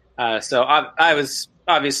 So I was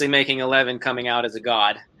obviously making 11 coming out as a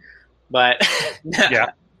god, but yeah.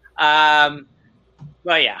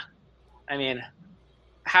 Well, yeah. I mean,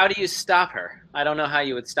 how do you stop her? I don't know how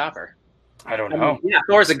you would stop her. I don't know. Yeah,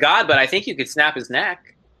 Thor's a god, but I think you could snap his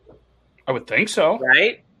neck. I would think so.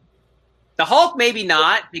 Right? The Hulk, maybe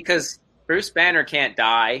not, because Bruce Banner can't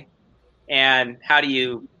die. And how do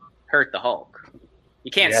you hurt the Hulk? You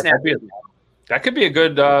can't snap his neck. That could be a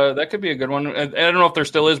good. That could be a good one. I don't know if there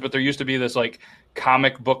still is, but there used to be this like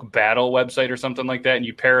comic book battle website or something like that, and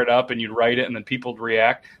you pair it up and you'd write it, and then people would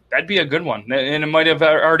react. That'd be a good one, and it might have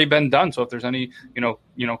already been done. So if there's any,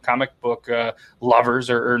 comic book lovers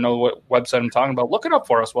or know what website I'm talking about, look it up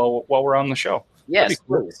for us while we're on the show. Yes,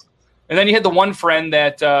 cool. please. And then you had the one friend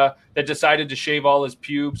that decided to shave all his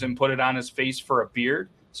pubes and put it on his face for a beard.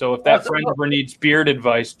 So if that friend ever needs beard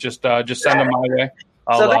advice, just send them my way.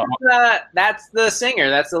 That's the singer.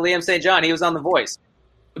 That's the Liam St. John. He was on The Voice.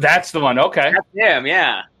 That's the one. Okay. That's him,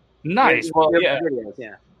 yeah. Nice. Well, yeah.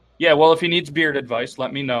 Yeah. Yeah, well, if he needs beard advice,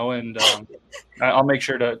 let me know, and I'll make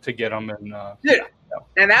sure to get him. And dude,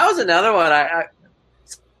 and that was another one.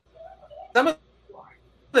 Some of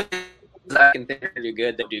the things I can think do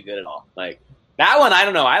good, they do good at all. Like that one, I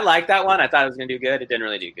don't know. I like that one. I thought it was going to do good. It didn't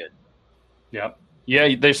really do good. Yep.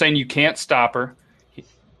 Yeah, they're saying you can't stop her.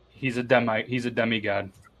 He's a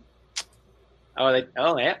demigod. Oh,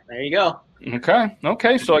 yeah. There you go.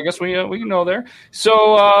 Okay. So I guess we can know there.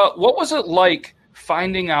 So what was it like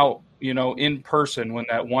finding out, in person when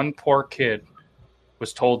that one poor kid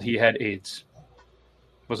was told he had AIDS?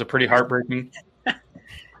 Was it pretty heartbreaking?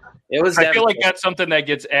 It was. I feel like that's something that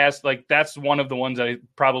gets asked. Like that's one of the ones that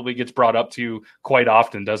probably gets brought up to quite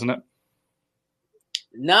often, doesn't it?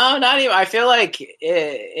 No, not even. I feel like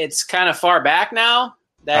it's kind of far back now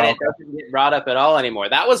that it doesn't get brought up at all anymore.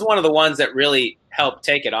 That was one of the ones that really helped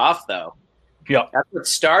take it off, though. Yeah, that's what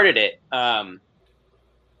started it.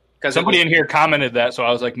 Because somebody in here commented that, so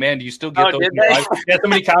I was like, "Man, do you still get those?" Yeah,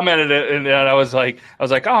 somebody commented it, and I was like,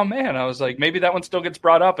 "Oh man," I was like, maybe that one still gets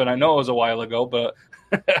brought up, and I know it was a while ago, but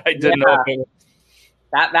I didn't know.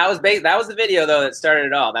 That was the video though that started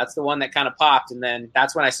it all. That's the one that kind of popped, and then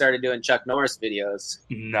that's when I started doing Chuck Norris videos.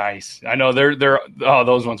 Nice. I know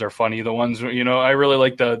those ones are funny. The ones, I really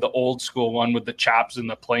like the old school one with the chops and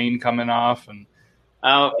the plane coming off. And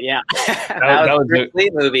oh yeah, that was a Bruce Lee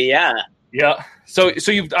movie. Yeah. Yeah. So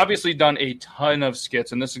you've obviously done a ton of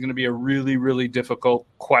skits, and this is going to be a really, really difficult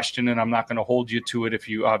question, and I'm not going to hold you to it if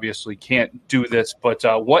you obviously can't do this. But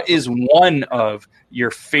what is one of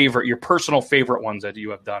your personal favorite ones that you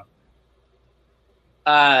have done?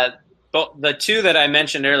 The two that I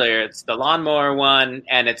mentioned earlier, it's the lawnmower one,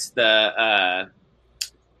 and it's the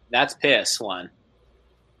That's Piss one.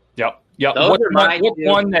 Yep. What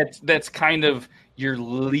one that's kind of your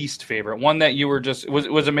least favorite? One that you were just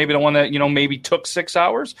was it maybe the one that maybe took 6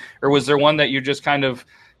 hours, or was there one that you just kind of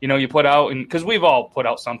you put out? And because we've all put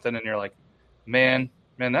out something and you're like, man,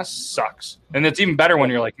 that sucks, and it's even better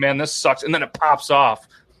when you're like, man, this sucks, and then it pops off.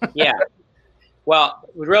 Yeah. Well,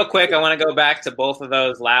 real quick, I want to go back to both of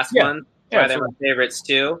those last ones. Why they're my favorites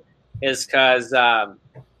too, is because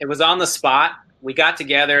it was on the spot. We got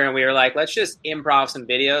together and we were like, let's just improv some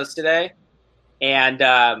videos today, and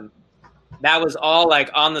that was all like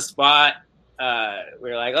on the spot. We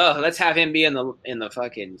were like, oh, let's have him be in the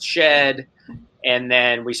fucking shed. And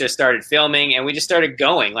then we just started filming and we just started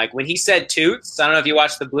going. Like when he said toots, I don't know if you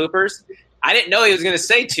watched the bloopers. I didn't know he was going to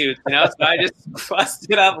say toots, so I just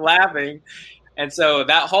busted up laughing. And so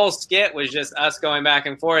that whole skit was just us going back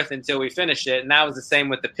and forth until we finished it. And that was the same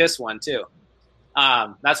with the piss one too.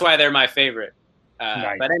 That's why they're my favorite.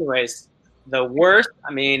 Nice. But anyways, the worst,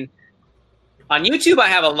 on YouTube I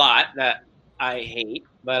have a lot that I hate,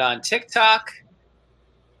 but on TikTok,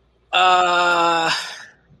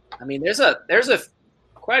 there's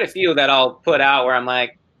quite a few that I'll put out where I'm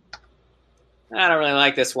like, I don't really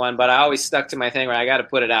like this one, but I always stuck to my thing where I got to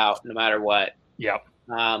put it out no matter what. Yep.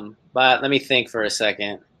 But let me think for a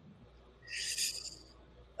second.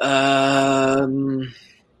 I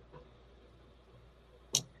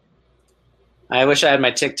wish I had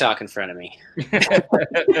my TikTok in front of me.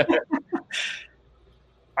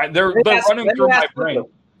 They're running through my brain.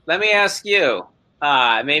 Let me ask you.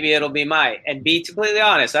 Maybe it'll be and be completely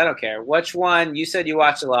honest, I don't care. Which one, you said you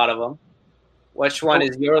watched a lot of them. Which one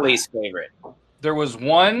is your least favorite? There was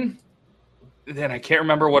one, then I can't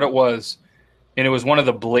remember what it was, and it was one of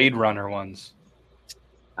the Blade Runner ones.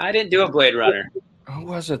 I didn't do a Blade Runner. Who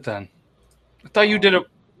was it then? I thought you did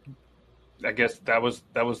I guess that was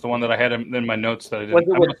the one that I had in my notes that I did. Was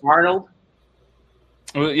it with Arnold?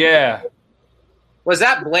 Yeah. Was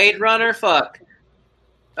that Blade Runner? Fuck.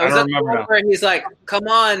 I don't remember now. Where he's like, come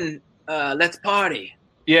on, let's party.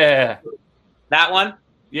 Yeah. That one?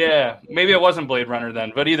 Yeah. Maybe it wasn't Blade Runner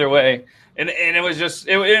then, but either way. And it was just,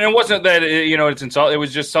 it wasn't that, it's insult. It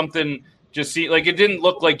was just something, it didn't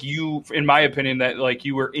look like you, in my opinion, that like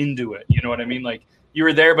you were into it. You know what I mean? Like you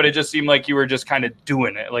were there, but it just seemed like you were just kind of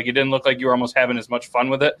doing it. Like it didn't look like you were almost having as much fun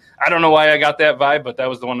with it. I don't know why I got that vibe, but that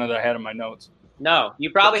was the one that I had in my notes. No, you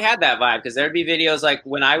probably had that vibe because there'd be videos like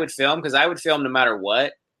when I would film, because I would film no matter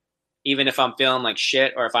what, even if I'm feeling like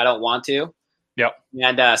shit or if I don't want to. Yep.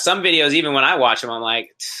 And some videos, even when I watch them, I'm like,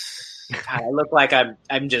 God, I look like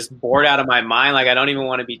I'm just bored out of my mind. Like I don't even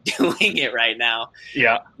want to be doing it right now.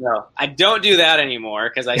 Yeah. No, I don't do that anymore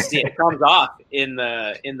because I see it comes off in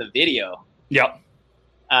the video. Yep.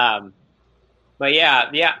 But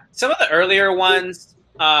yeah. Some of the earlier ones,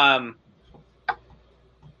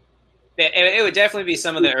 it would definitely be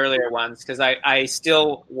some of the earlier ones because I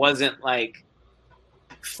still wasn't like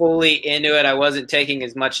fully into it. I wasn't taking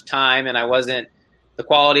as much time, and the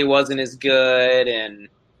quality wasn't as good.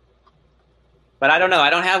 But I don't know. I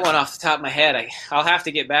don't have one off the top of my head. I'll have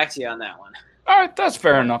to get back to you on that one. All right, that's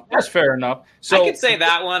fair enough. So I could say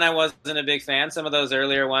that one I wasn't a big fan. Some of those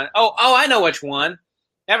earlier ones. Oh, I know which one.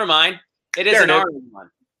 Never mind. It is an Arnold one.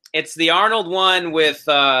 It's the Arnold one with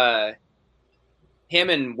him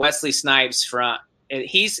and Wesley Snipes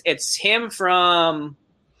it's him from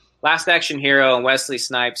Last Action Hero and Wesley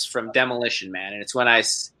Snipes from Demolition Man. And it's when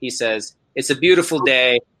he says, "It's a beautiful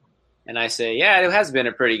day." And I say, "Yeah, it has been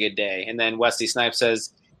a pretty good day." And then Wesley Snipes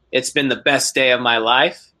says, "It's been the best day of my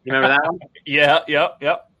life." You remember that one? Yeah.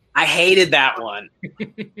 I hated that one.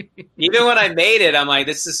 Even when I made it, I'm like,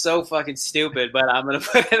 this is so fucking stupid, but I'm going to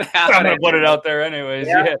put it out. I'm going to put it out there anyways.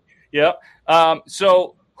 Yeah.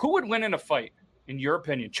 So who would win in a fight, in your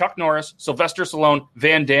opinion? Chuck Norris, Sylvester Stallone,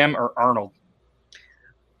 Van Damme, or Arnold?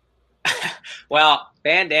 Well,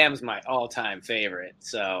 Van Damme's my all-time favorite,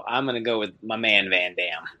 so I'm going to go with my man Van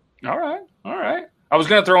Damme. All right. I was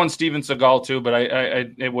going to throw in Steven Seagal too, but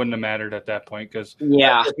it wouldn't have mattered at that point because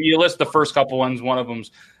if you list the first couple ones, one of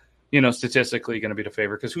them's statistically going to be the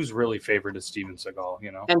favorite, because who's really favored is Steven Seagal,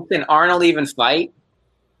 And can Arnold even fight?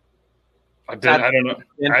 I don't know.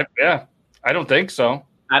 I don't think so.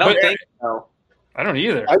 I don't think so. I don't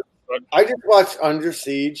either. I just watched Under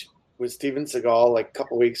Siege with Steven Seagal like a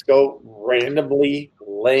couple weeks ago, randomly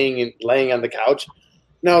laying on the couch,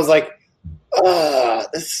 and I was like, I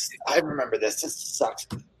remember this. This sucks.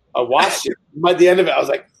 I watched it. By the end of it, I was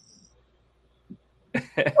like,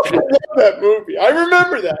 I love that movie. I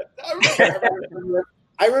remember that.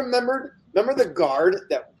 I remember the guard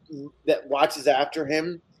that watches after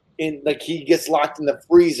him, in like he gets locked in the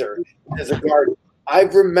freezer as a guard.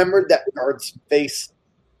 I've remembered that guard's face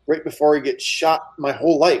right before he gets shot my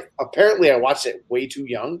whole life. Apparently, I watched it way too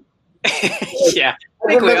young. Yeah, I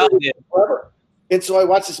think we all did. Forever. And so I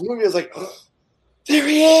watched this movie. I was like, oh, there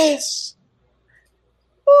he is.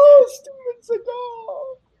 Oh, Steven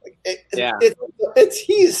Seagal.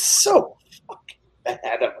 He's so fucking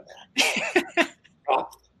bad at that.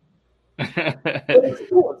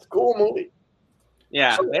 It's a cool movie.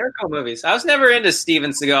 Yeah, they were cool movies. I was never into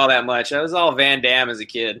Steven Seagal that much. I was all Van Damme as a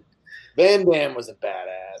kid. Van Damme was a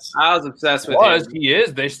badass. I was obsessed with him. He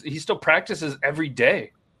is. He still practices every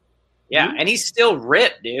day. Yeah, and he's still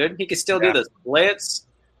ripped, dude. He can still do the splits.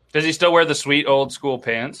 Does he still wear the sweet old school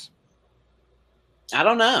pants? I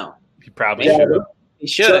don't know. He probably should. He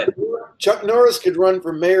should. Chuck Norris could run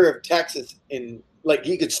for mayor of Texas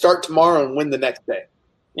he could start tomorrow and win the next day.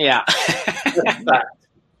 Yeah.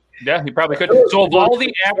 Yeah, he probably could. So of all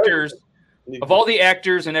the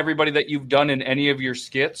actors and everybody that you've done in any of your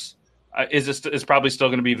skits, is probably still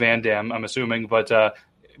going to be Van Damme, I'm assuming, but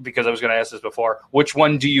because I was going to ask this before, which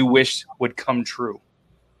one do you wish would come true?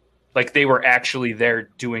 Like they were actually there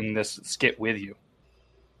doing this skit with you.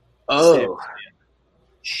 Oh,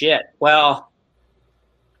 shit. Well,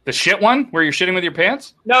 the shit one where you're shitting with your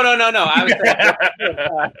pants? No. I was.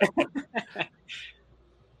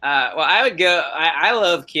 Well, I would go. I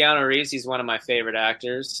love Keanu Reeves. He's one of my favorite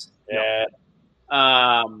actors. Yeah.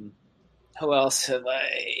 Who else have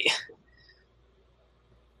I?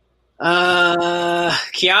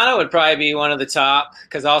 Keanu would probably be one of the top,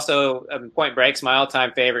 because also Point Break's my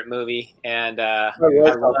all-time favorite movie, and I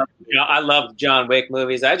love John Wick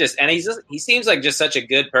movies. He seems like just such a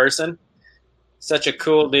good person, such a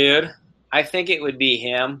cool dude. I think it would be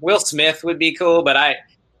him. Will Smith would be cool, but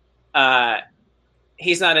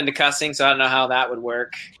he's not into cussing, so I don't know how that would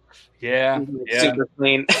work. Yeah. Super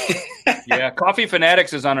clean. Yeah, Coffee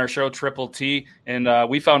Fanatics is on our show, Triple T, and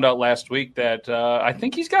we found out last week that I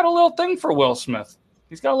think he's got a little thing for Will Smith.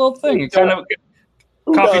 He's got a little thing.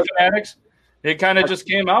 Coffee Fanatics. It kind of just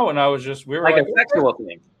came out, and we were like a sexual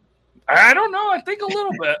thing. I don't know. I think a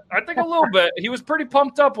little bit. He was pretty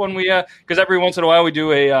pumped up when we, because every once in a while we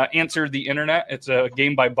do a Answer the Internet. It's a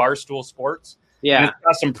game by Barstool Sports. Yeah, and it's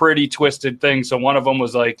got some pretty twisted things. So one of them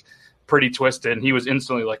was like pretty twisted, and he was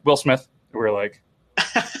instantly like, Will Smith. We were like,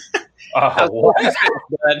 what?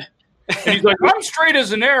 And he's like, I'm straight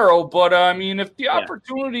as an arrow, but I mean, if the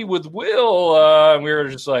opportunity with Will, we were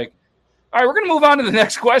just like, all right, we're going to move on to the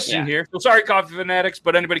next question here. So sorry, Coffee Fanatics,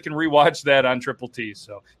 but anybody can rewatch that on Triple T.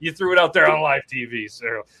 So you threw it out there on live TV.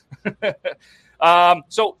 So,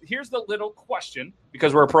 so here's the little question,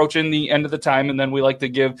 because we're approaching the end of the time, and then we like to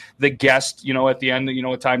give the guest, at the end,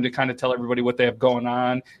 a time to kind of tell everybody what they have going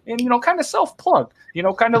on and, kind of self-plug,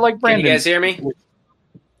 kind of like Brandon. Can you guys hear me?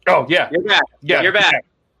 Oh, yeah. You're back. Yeah, you're back.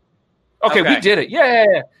 Okay, we did it.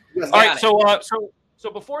 Yeah. All right, so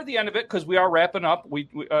before the end of it, because we are wrapping up we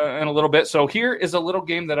in a little bit, so here is a little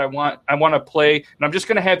game that I want to play, and I'm just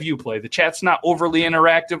going to have you play. The chat's not overly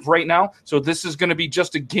interactive right now, so this is going to be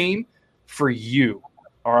just a game for you.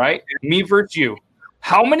 All right, me versus you.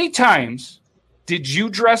 How many times did you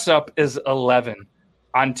dress up as 11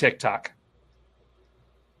 on TikTok?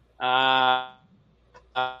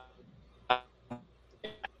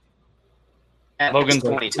 Logan's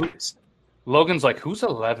 20 times. Logan's like, who's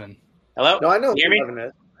 11? Hello? No, I know. You hear me? 11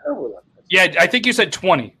 is. I know 11 is. Yeah, I think you said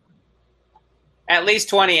 20. At least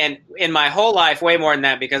 20, and in my whole life, way more than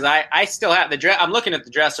that, because I still have the dress. I'm looking at the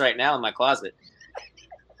dress right now in my closet.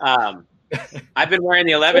 I've been wearing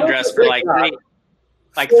the 11 dress for like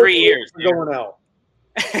 3 years. Going out.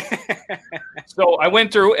 So I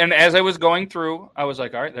went through, and as I was going through, I was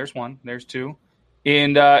like, all right, there's one, there's two.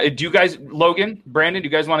 And do you guys, Logan, Brandon, do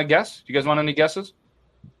you guys want to guess? Do you guys want any guesses?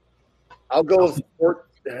 I'll go with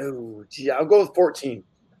 14.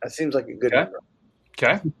 That seems like a good number.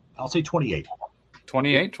 Okay. I'll say 28.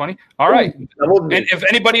 28, 20. All right. And if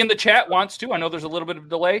anybody in the chat wants to, I know there's a little bit of a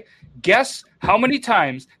delay, guess how many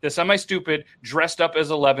times the Semi-Stupid dressed up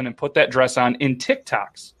as 11 and put that dress on in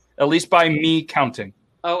TikToks, at least by me counting.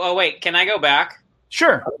 Oh, wait. Can I go back?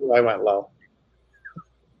 Sure. I went low.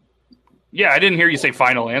 Yeah, I didn't hear you say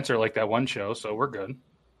final answer like that one show, so we're good.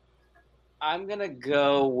 I'm going to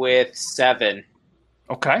go with 7.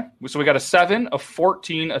 Okay. So we got a 7, a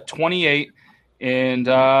 14, a 28, and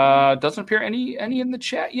doesn't appear any in the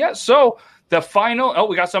chat yet. So the final,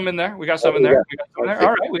 we got some in there. We got some in there. All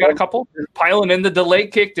right, we got a couple piling in. The delay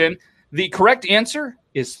kicked in. The correct answer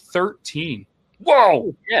is 13.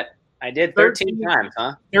 Whoa. Shit. I did 13 times,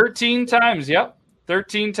 huh? 13 times, yep.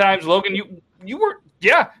 13 times. Logan, you were,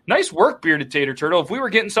 nice work, Bearded Tater Turtle. If we were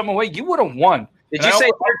getting something away, you would have won. Did you say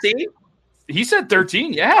 13? He said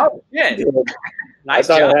 13, yeah. Oh, shit. Nice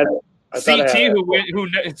job. CT, who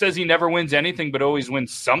says he never wins anything but always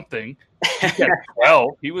wins something. He got 12.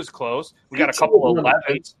 He was close. We got a couple of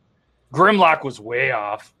 11s. Grimlock was way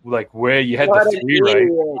off. You had the 3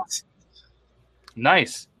 right.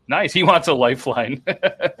 Nice. He wants a lifeline.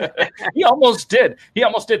 He almost did.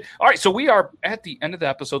 All right, so we are at the end of the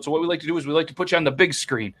episode. So what we like to do is we like to put you on the big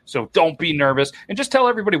screen. So don't be nervous. And just tell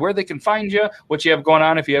everybody where they can find you, what you have going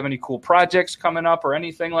on, if you have any cool projects coming up or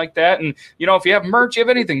anything like that. And, if you have merch, you have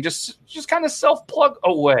anything, just kind of self-plug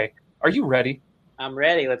away. Are you ready? I'm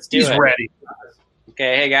ready. Let's do it. He's ready.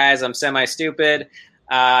 Okay, hey, guys, I'm Semi-Stupid.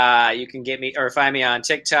 You can get me or find me on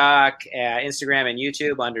TikTok, Instagram, and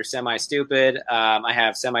YouTube under Semi-Stupid. I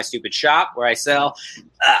have Semi-Stupid Shop where I sell.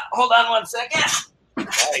 Hold on one second.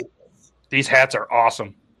 These hats are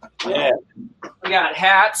awesome. Yeah. We got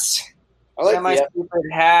hats, I like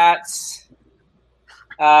Semi-Stupid hats,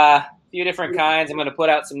 a few different kinds. I'm going to put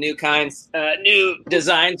out some new kinds, new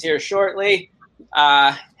designs here shortly.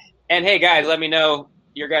 And, hey, guys, let me know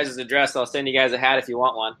your guys' address. I'll send you guys a hat if you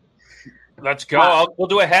want one. Let's go. We'll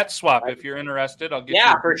do a hat swap if you're interested. I'll get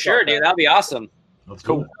you. For sure, dude. That'll be awesome. That's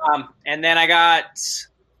cool. And then I got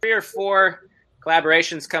 3 or 4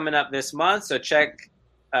 collaborations coming up this month. So keep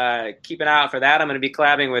an eye out for that. I'm going to be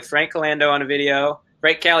collabing with Frank Caliendo on a video.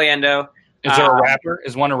 Frank Caliendo. Is there a rapper?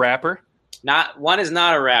 Is one a rapper? One is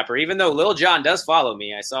not a rapper, even though Lil Jon does follow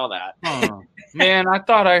me. I saw that. Oh, man, I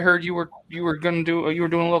thought I heard you were doing a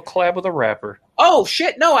little collab with a rapper. Oh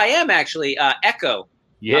shit! No, I am actually Echo.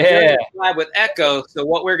 Yeah, I'm doing a collab with Echo. So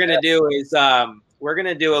what we're gonna do is we're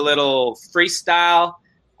gonna do a little freestyle,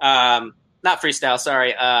 not freestyle.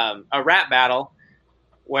 Sorry, a rap battle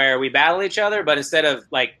where we battle each other, but instead of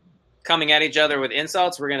coming at each other with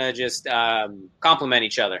insults, we're gonna just compliment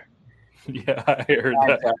each other. Yeah, I heard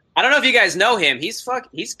that. I don't know if you guys know him. He's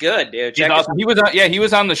good, dude. He's awesome. He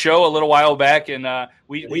was on the show a little while back, and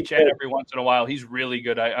we chat every once in a while. He's really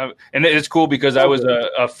good. And it's cool because I was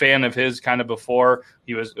a fan of his kind of before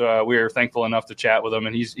he was. We were thankful enough to chat with him,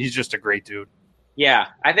 and he's just a great dude. Yeah,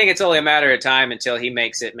 I think it's only a matter of time until he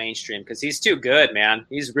makes it mainstream because he's too good, man.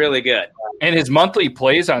 He's really good. And his monthly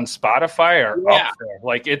plays on Spotify are up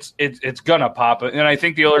there. It's gonna pop. And I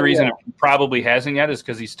think the only reason it probably hasn't yet is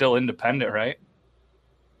because he's still independent, right?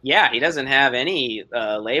 Yeah, he doesn't have any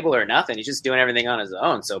label or nothing. He's just doing everything on his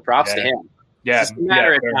own. So props to him. Yeah, it's just a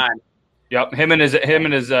matter of time. Yep, him and his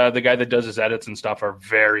the guy that does his edits and stuff are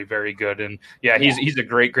very, very good, and he's a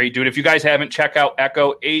great dude. If you guys haven't, check out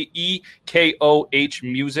Echo AEKOH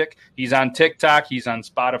Music. He's on TikTok, he's on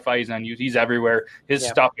Spotify, he's on YouTube, he's everywhere. His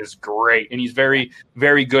stuff is great, and he's very,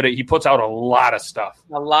 very good at. He puts out a lot of stuff,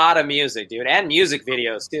 a lot of music, dude, and music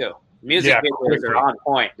videos too. Music videos are on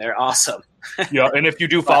point. They're awesome. Yeah, and if you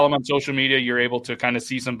do follow him on social media, you're able to kind of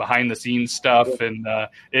see some behind the scenes stuff, and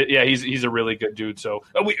he's a really good dude. So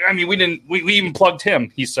we even plugged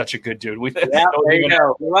him. He's such a good dude. There you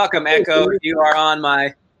go. You're welcome, Echo. You are on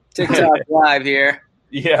my TikTok live here.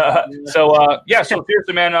 Yeah. So so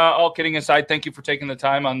seriously, man. All kidding aside, thank you for taking the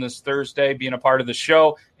time on this Thursday, being a part of the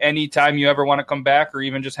show. Anytime you ever want to come back, or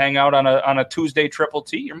even just hang out on a Tuesday Triple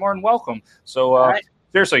T, you're more than welcome. So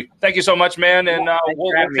seriously, thank you so much, man. And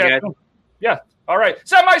we'll chat soon. Yeah. All right.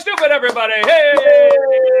 Semi-Stupid, everybody.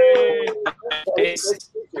 Hey.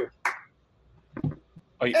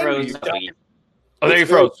 Oh, you froze. Oh, there you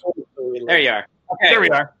froze. There you are. Okay. There we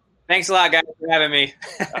are. Thanks a lot, guys, for having me.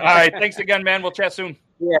 All right. Thanks again, man. We'll chat soon.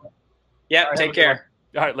 Yeah. Yep. Right, take care.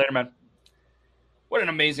 All right. Later, man. What an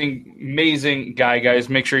amazing guy, guys.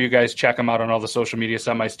 Make sure you guys check him out on all the social media.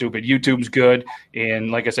 Semi-Stupid. YouTube's good.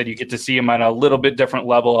 And like I said, you get to see him on a little bit different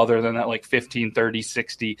level other than that 15, 30,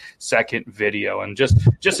 60-second video. And just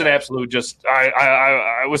an absolute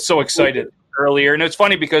I was so excited earlier. And it's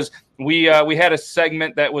funny because we had a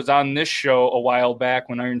segment that was on this show a while back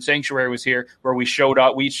when Iron Sanctuary was here where we showed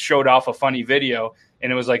off a funny video. And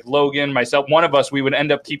it was like Logan, myself, one of us, we would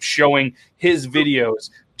end up keep showing his videos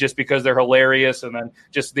just because they're hilarious. And then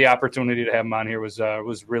just the opportunity to have them on here was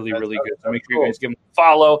really, really good. So make sure you guys give them a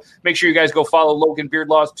follow. Make sure you guys go follow Logan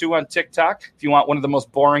Beardlaws 2 on TikTok if you want one of the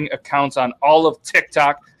most boring accounts on all of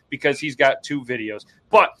TikTok, because he's got 2 videos.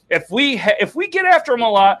 But if we get after him a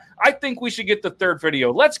lot, I think we should get the 3rd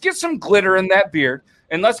video. Let's get some glitter in that beard,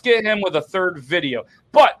 and let's get him with a 3rd video.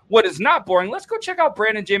 But what is not boring, let's go check out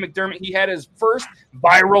Brandon J. McDermott. He had his first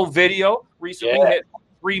viral video recently, hit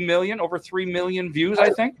 3 million, over 3 million views, I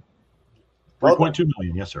think. 3.2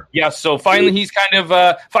 million, yes, sir. Yeah, so finally he's kind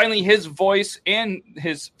of finally his voice and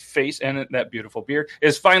his face and that beautiful beard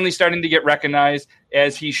is finally starting to get recognized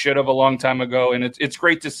as he should have a long time ago, and it's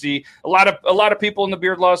great to see a lot of people in the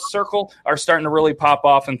Beardlaws circle are starting to really pop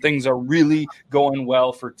off, and things are really going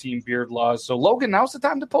well for Team Beardlaws. So Logan, now's the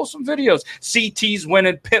time to post some videos. CT's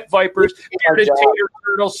winning, Pit Vipers, Bearded Tater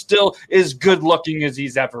Turtle still as good looking as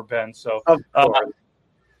he's ever been. So.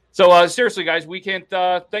 So seriously, guys, we can't.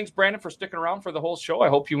 Thanks, Brandon, for sticking around for the whole show. I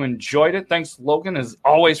hope you enjoyed it. Thanks, Logan, as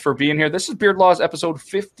always, for being here. This is Beardlaws episode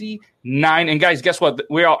 59. And guys, guess what?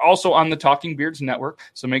 We are also on the Talking Beards Network,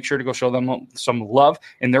 so make sure to go show them some love.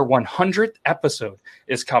 And their 100th episode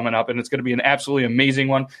is coming up, and it's going to be an absolutely amazing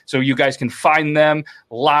one. So you guys can find them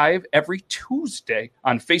live every Tuesday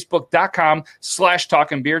on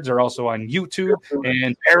Facebook.com/TalkingBeards. They're also on YouTube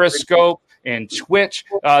and Periscope and Twitch.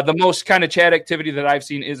 The most kind of chat activity that I've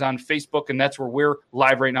seen is on Facebook, and that's where we're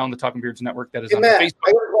live right now on the Talking Beards Network. That is on Matt, Facebook.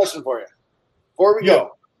 I got a question for you. Before we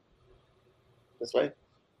go, this way.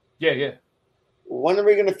 Yeah. When are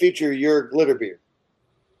we going to feature your glitter beard?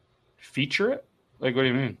 Feature it? Like, what do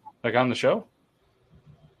you mean? Like on the show?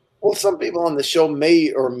 Well, some people on the show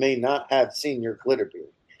may or may not have seen your glitter beard,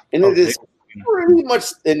 and it is pretty much.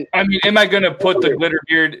 I mean, am I going to put the glitter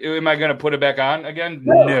beard? Am I going to put it back on again?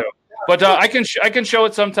 No. But I can show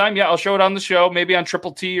it sometime. Yeah, I'll show it on the show, maybe on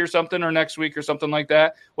Triple T or something, or next week or something like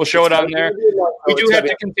that. We'll show it on there. We do have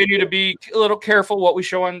to continue to be a little careful what we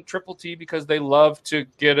show on Triple T, because they love to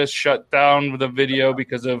get us shut down with a video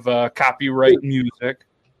because of copyright music.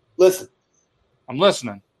 Listen. I'm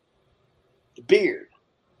listening. The beard,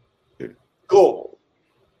 gold,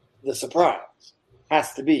 the surprise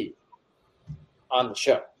has to be on the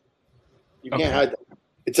show. You can't hide that.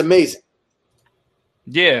 It's amazing.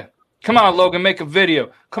 Yeah. Come on, Logan, make a video.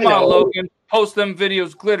 Come on, Logan, post them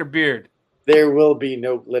videos, glitter beard. There will be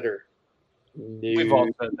no glitter. No. We've all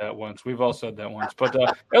said that once. But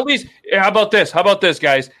at least, how about this? How about this,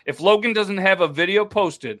 guys? If Logan doesn't have a video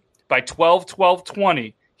posted by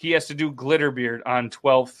 12/12/20, he has to do glitter beard on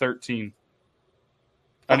 12/13.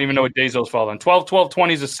 I don't even know what days those fall on.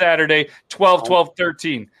 12/12/20 is a Saturday.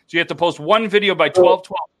 12/12/13. So you have to post one video by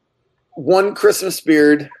 12/12. One Christmas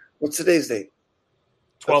beard. What's today's date?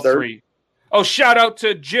 12/3. Oh, shout out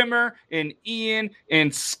to Jimmer and Ian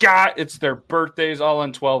and Scott. It's their birthdays all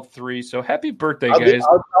on 12/3. So happy birthday, guys.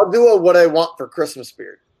 I'll do a what I want for Christmas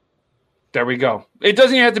beard. There we go. It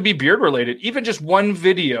doesn't even have to be beard related. Even just one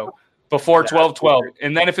video before 12/12.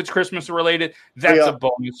 And then if it's Christmas related, that's a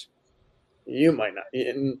bonus. You might not.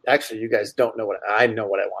 Actually, you guys don't know I know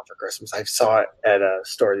what I want for Christmas. I saw it at a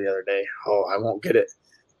store the other day. Oh, I won't get it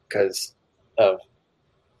because of,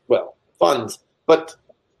 funds. But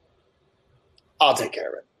I'll take care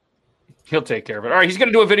of it. He'll take care of it. All right, he's going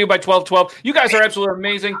to do a video by 12/12. You guys are absolutely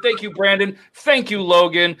amazing. Thank you, Brandon. Thank you,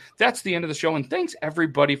 Logan. That's the end of the show, and thanks,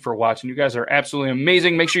 everybody, for watching. You guys are absolutely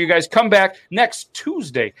amazing. Make sure you guys come back next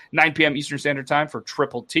Tuesday, 9 p.m. Eastern Standard Time for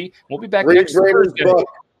Triple T. We'll be back next Thursday.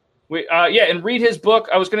 And read his book.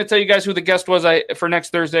 I was going to tell you guys who the guest was for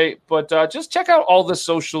next Thursday, but just check out all the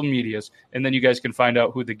social medias, and then you guys can find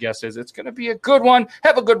out who the guest is. It's going to be a good one.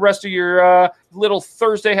 Have a good rest of your little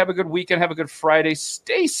Thursday. Have a good weekend. Have a good Friday.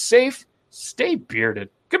 Stay safe. Stay bearded.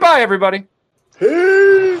 Goodbye, everybody.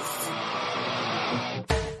 Peace.